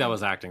 Yeah. I don't think that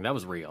was acting. That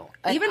was real.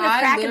 Even the I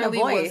crack in the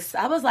literally voice.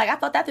 I was like, I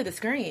felt that through the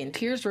screen.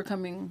 tears were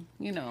coming,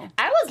 you know.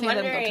 I was can't let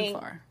 'em go wondering. too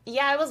far.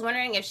 Yeah, I was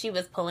wondering if she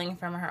was pulling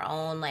from her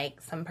own,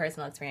 like, some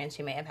personal experience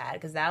she may have had,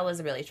 because that was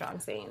a really strong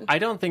scene. I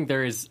don't think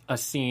there is a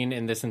scene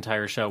in this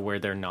entire show where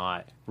they're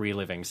not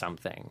reliving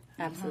something.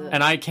 Absolutely.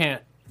 And I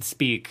can't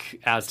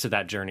speak as to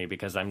that journey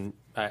because I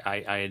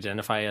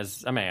identify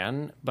as a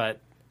man,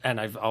 and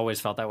I've always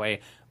felt that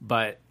way,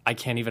 but I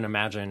can't even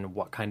imagine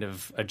what kind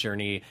of a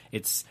journey,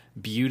 its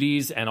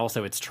beauties and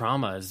also its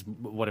traumas,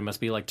 what it must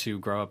be like to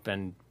grow up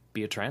and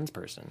be a trans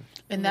person.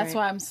 And that's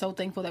why I'm so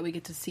thankful that we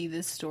get to see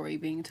this story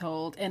being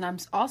told. And I'm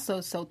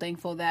also so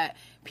thankful that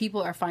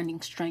people are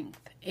finding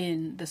strength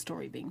in the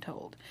story being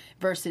told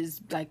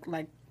versus like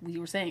we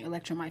were saying,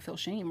 Elektra might feel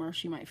shame or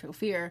she might feel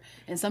fear,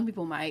 and some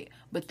people might,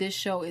 but this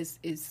show is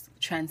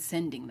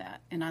transcending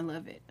that, and I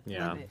love it.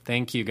 Yeah. Love it.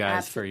 Thank you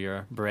guys for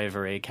your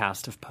bravery,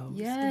 cast of Pose.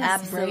 Yes,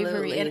 Absolutely.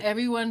 bravery. And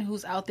everyone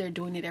who's out there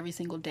doing it every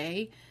single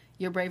day,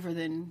 you're braver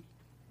than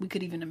we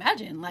could even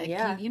imagine. Like,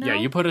 Yeah. you know? Yeah,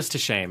 you put us to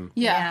shame.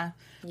 Yeah.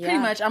 Yeah. Pretty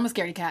much. I'm a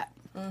scaredy cat.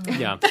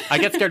 Yeah. I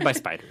get scared by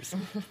spiders.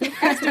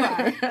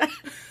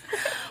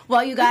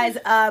 Well, you guys,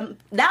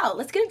 now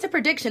let's get into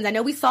predictions. I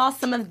know we saw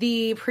some of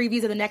the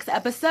previews of the next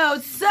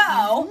episode.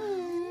 So,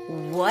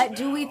 what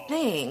do we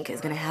think is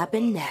going to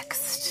happen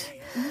next?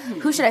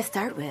 Who should I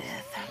start with?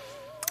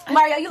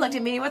 Mario, you looked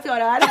at me. What's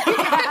going on?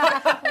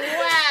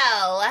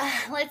 Well,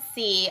 let's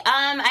see.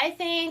 I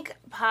think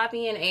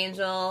Poppy and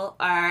Angel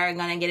are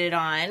gonna get it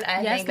on.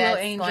 I Yes, think that's little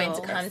Angel.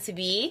 going to come to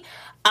be.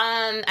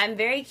 I'm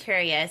very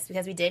curious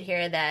because we did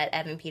hear that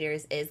Evan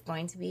Peters is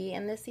going to be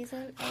in this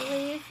season, I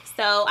believe.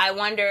 So I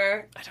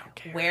wonder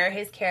where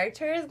his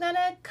character is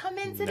gonna come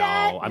into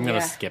that. No, I'm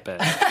going to skip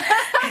it.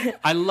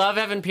 I love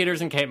Evan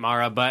Peters and Kate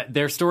Mara, but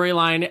their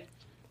storyline,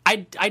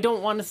 I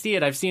don't want to see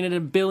it. I've seen it a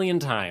billion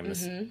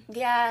times.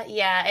 Yeah.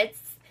 It's,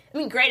 I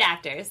mean, great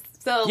actors.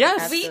 So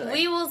Yes.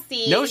 we will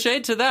see. No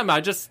shade to them.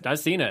 I've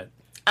seen it.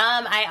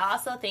 I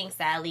also think,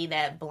 sadly,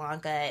 that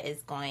Blanca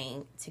is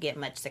going to get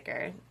much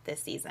sicker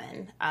this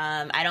season.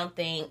 I don't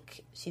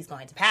think she's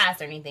going to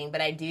pass or anything,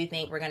 but I do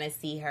think we're going to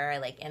see her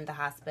like in the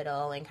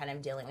hospital and kind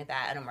of dealing with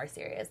that at a more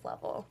serious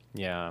level.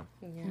 Yeah.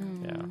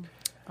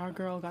 Our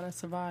girl gotta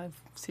survive.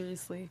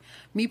 Seriously.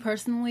 Me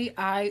personally,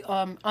 I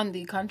on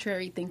the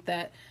contrary think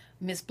that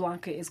Miss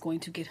Blanca is going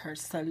to get her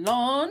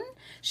salon.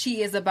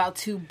 She is about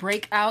to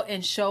break out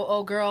and show,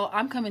 oh girl,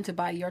 I'm coming to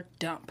buy your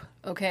dump.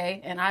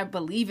 Okay? And I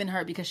believe in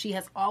her because she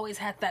has always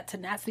had that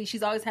tenacity.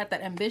 She's always had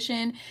that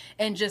ambition,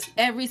 and just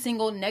every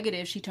single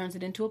negative, she turns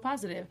it into a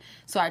positive.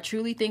 So I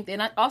truly think,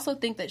 and I also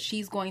think that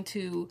she's going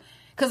to,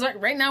 because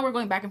right now we're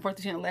going back and forth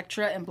between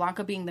Elektra and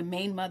Blanca being the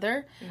main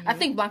mother. I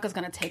think Blanca's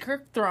going to take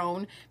her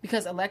throne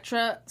because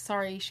Elektra,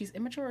 sorry, she's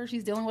immature.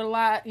 She's dealing with a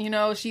lot. You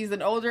know, she's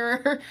an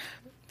older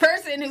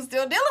person who's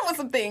still dealing with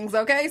some things,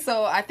 okay?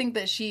 So I think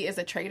that she is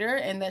a traitor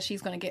and that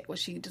she's going to get what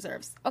she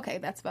deserves. Okay,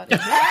 that's about it.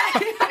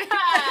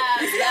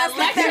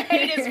 Elektra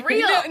hate is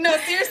real. No,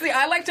 seriously,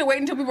 I like to wait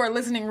until people are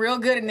listening real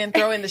good and then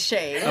throw in the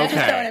shade. Just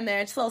throw it Okay. in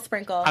there. Just a little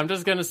sprinkle. I'm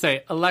just going to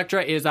say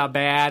Elektra is a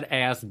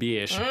badass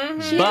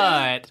bitch.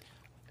 But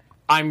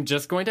I'm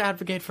just going to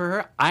advocate for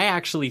her. I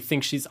actually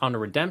think she's on a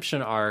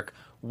redemption arc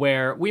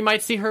where we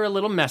might see her a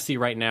little messy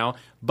right now,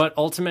 but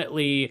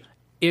ultimately,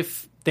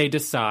 if they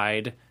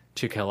decide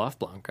to kill off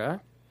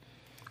Blanca,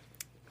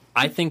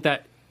 I think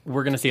that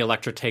we're going to see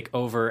Elektra take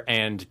over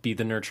and be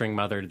the nurturing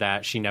mother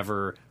that she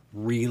never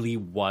really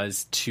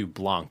was to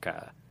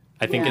Blanca.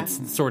 I think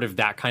it's sort of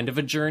that kind of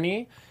a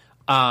journey.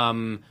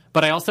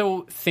 But I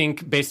also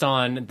think, based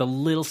on the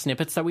little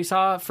snippets that we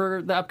saw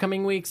for the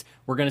upcoming weeks,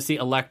 we're going to see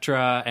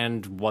Elektra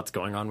and what's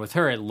going on with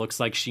her. It looks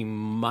like she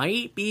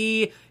might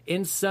be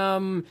in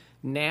some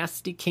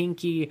nasty,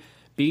 kinky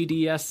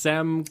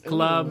BDSM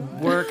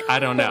club work. I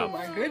don't know. Oh,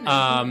 my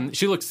goodness.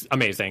 She looks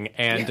amazing,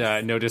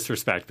 and no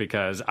disrespect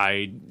because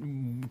I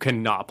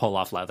cannot pull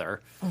off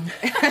leather.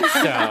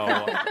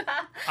 So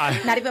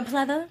Not even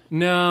pleather?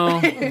 no.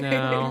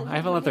 I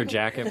have a leather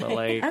jacket, but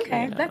like,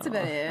 Okay, That's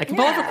about it. I can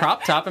pull off a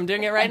crop top. I'm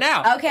doing it right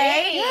now.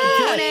 Okay.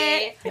 Doing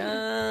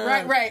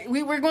it. Right.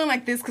 We're going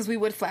like this because we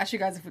would flash you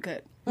guys if we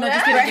could. No,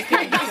 just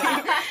kidding.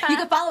 You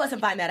can follow us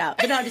and find that out.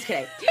 But no, I'm just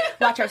kidding.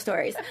 Watch our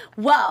stories.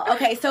 Well,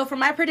 okay, so for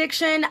my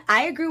prediction,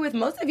 I agree with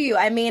most of you.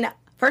 I mean,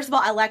 first of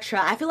all, Elektra,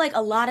 I feel like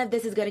a lot of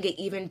this is going to get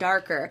even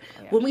darker.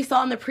 When we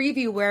saw in the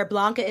preview where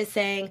Blanca is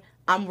saying,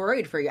 I'm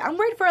worried for you. I'm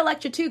worried for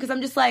Elektra too, because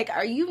I'm just like,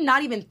 are you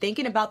not even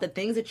thinking about the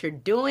things that you're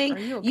doing? Are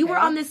you okay? You were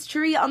on this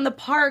tree on the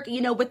park,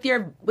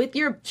 with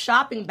your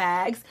shopping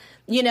bags,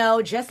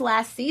 just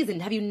last season.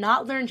 Have you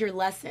not learned your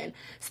lesson?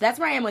 So that's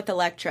where I am with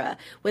Elektra.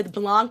 With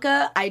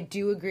Blanca, I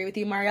do agree with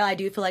you, Marielle. I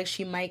do feel like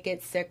she might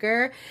get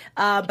sicker.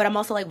 But I'm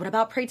also like, what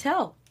about Pray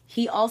Tell?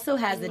 He also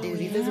has the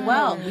disease as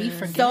well. We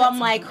forget so I'm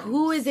like, sometimes.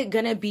 who is it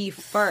going to be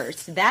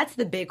first? That's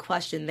the big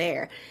question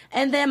there.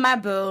 And then my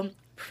boo,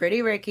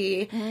 Pretty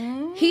Ricky.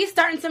 He's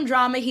starting some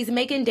drama. He's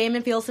making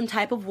Damon feel some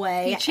type of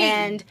way.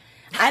 And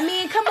I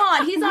mean, come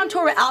on. He's on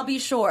tour with I'll Be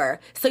Sure.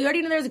 So you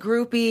already know there's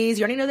groupies.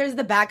 You already know there's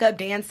the backup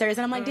dancers.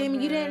 And I'm like,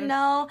 Damon, you didn't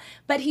know?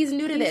 But he's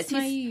new to this.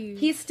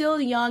 He's still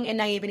young and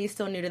naive, and he's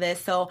still new to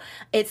this. So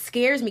it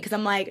scares me because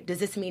I'm like, does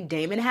this mean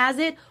Damon has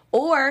it?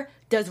 Or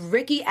does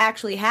Ricky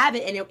actually have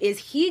it, and is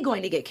he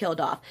going to get killed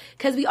off?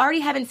 Because we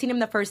already haven't seen him in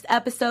the first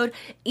episode.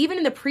 Even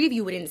in the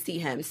preview, we didn't see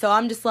him. So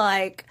I'm just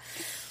like,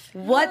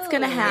 what's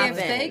going to happen?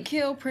 If they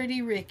kill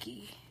Pretty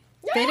Ricky,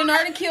 they didn't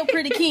already kill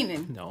Pretty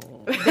Keenan. No.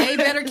 They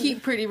better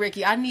keep Pretty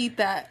Ricky. I need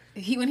that.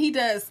 When he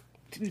does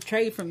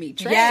trade from me.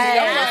 Trade.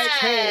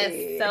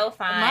 Yes, so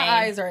fine. My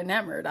eyes are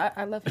enamored.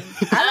 I love him.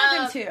 I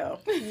love him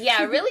too.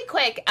 Yeah, really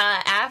quick.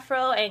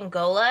 Afro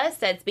Angola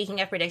said,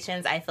 speaking of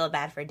predictions, I feel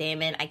bad for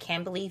Damon. I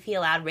can't believe he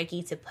allowed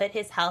Ricky to put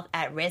his health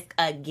at risk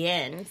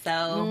again.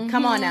 So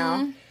Come on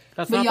now.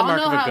 That's But not the y'all mark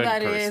know of a how good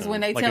that person. is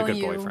when they like a telling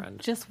good you boyfriend.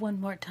 just one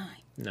more time.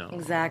 No.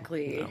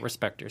 Exactly. No,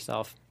 respect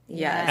yourself.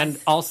 Yes. And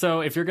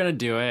also, if you're going to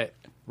do it,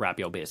 wrap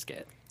your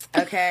biscuit.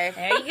 Okay.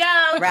 there you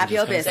go. Wrap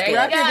your There biscuit. you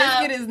Wrap Your go.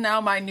 Biscuit is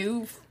now my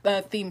new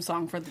theme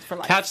song for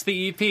life. Catch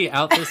the EP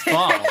out this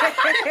fall.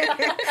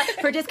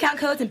 For discount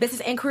codes and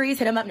business inquiries,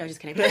 hit them up. No, just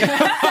kidding.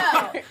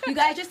 So, you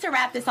guys, just to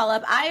wrap this all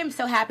up, I am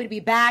so happy to be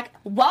back.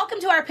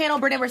 Welcome to our panel,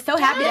 Brendan. We're so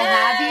happy to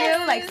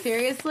have you. Like,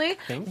 seriously.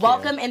 Thank you.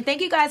 Welcome. And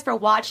thank you guys for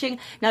watching.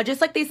 Now, just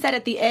like they said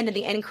at the end, in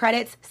the end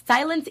credits,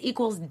 silence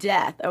equals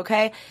death,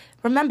 okay?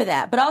 Remember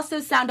that. But also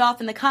sound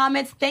off in the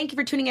comments. Thank you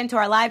for tuning into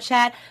our live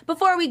chat.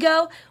 Before we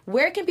go,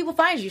 where can people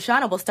find you?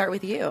 Shauna, we'll start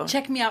with you.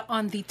 Check me out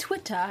on the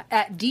Twitter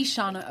at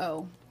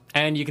DShaunaO.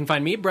 And you can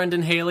find me,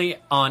 Brendan Haley,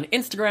 on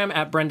Instagram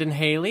at Brendan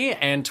Haley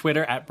and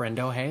Twitter at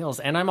Brendo Hales.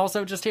 And I'm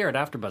also just here at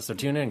AfterBuzz, so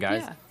tune in,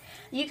 guys. Yeah.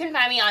 You can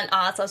find me on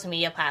all social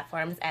media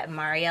platforms at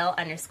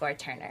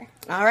Marielle_Turner.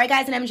 All right,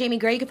 guys, and I'm Jamie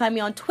Gray. You can find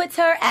me on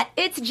Twitter at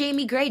It's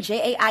Jamie Gray,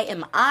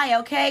 Jaimi,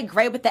 okay?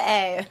 Gray with the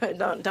A.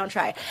 don't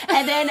try.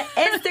 And then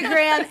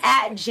Instagram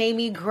at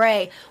Jamie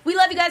Gray. We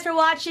love you guys for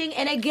watching,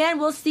 and again,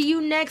 we'll see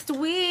you next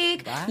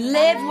week. Bye.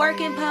 Live,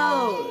 work, and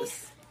pose.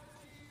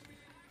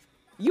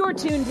 You're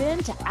tuned in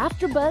to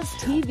AfterBuzz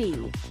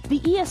TV, the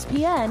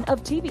ESPN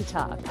of TV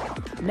talk.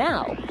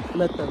 Now,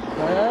 let the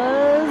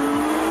buzz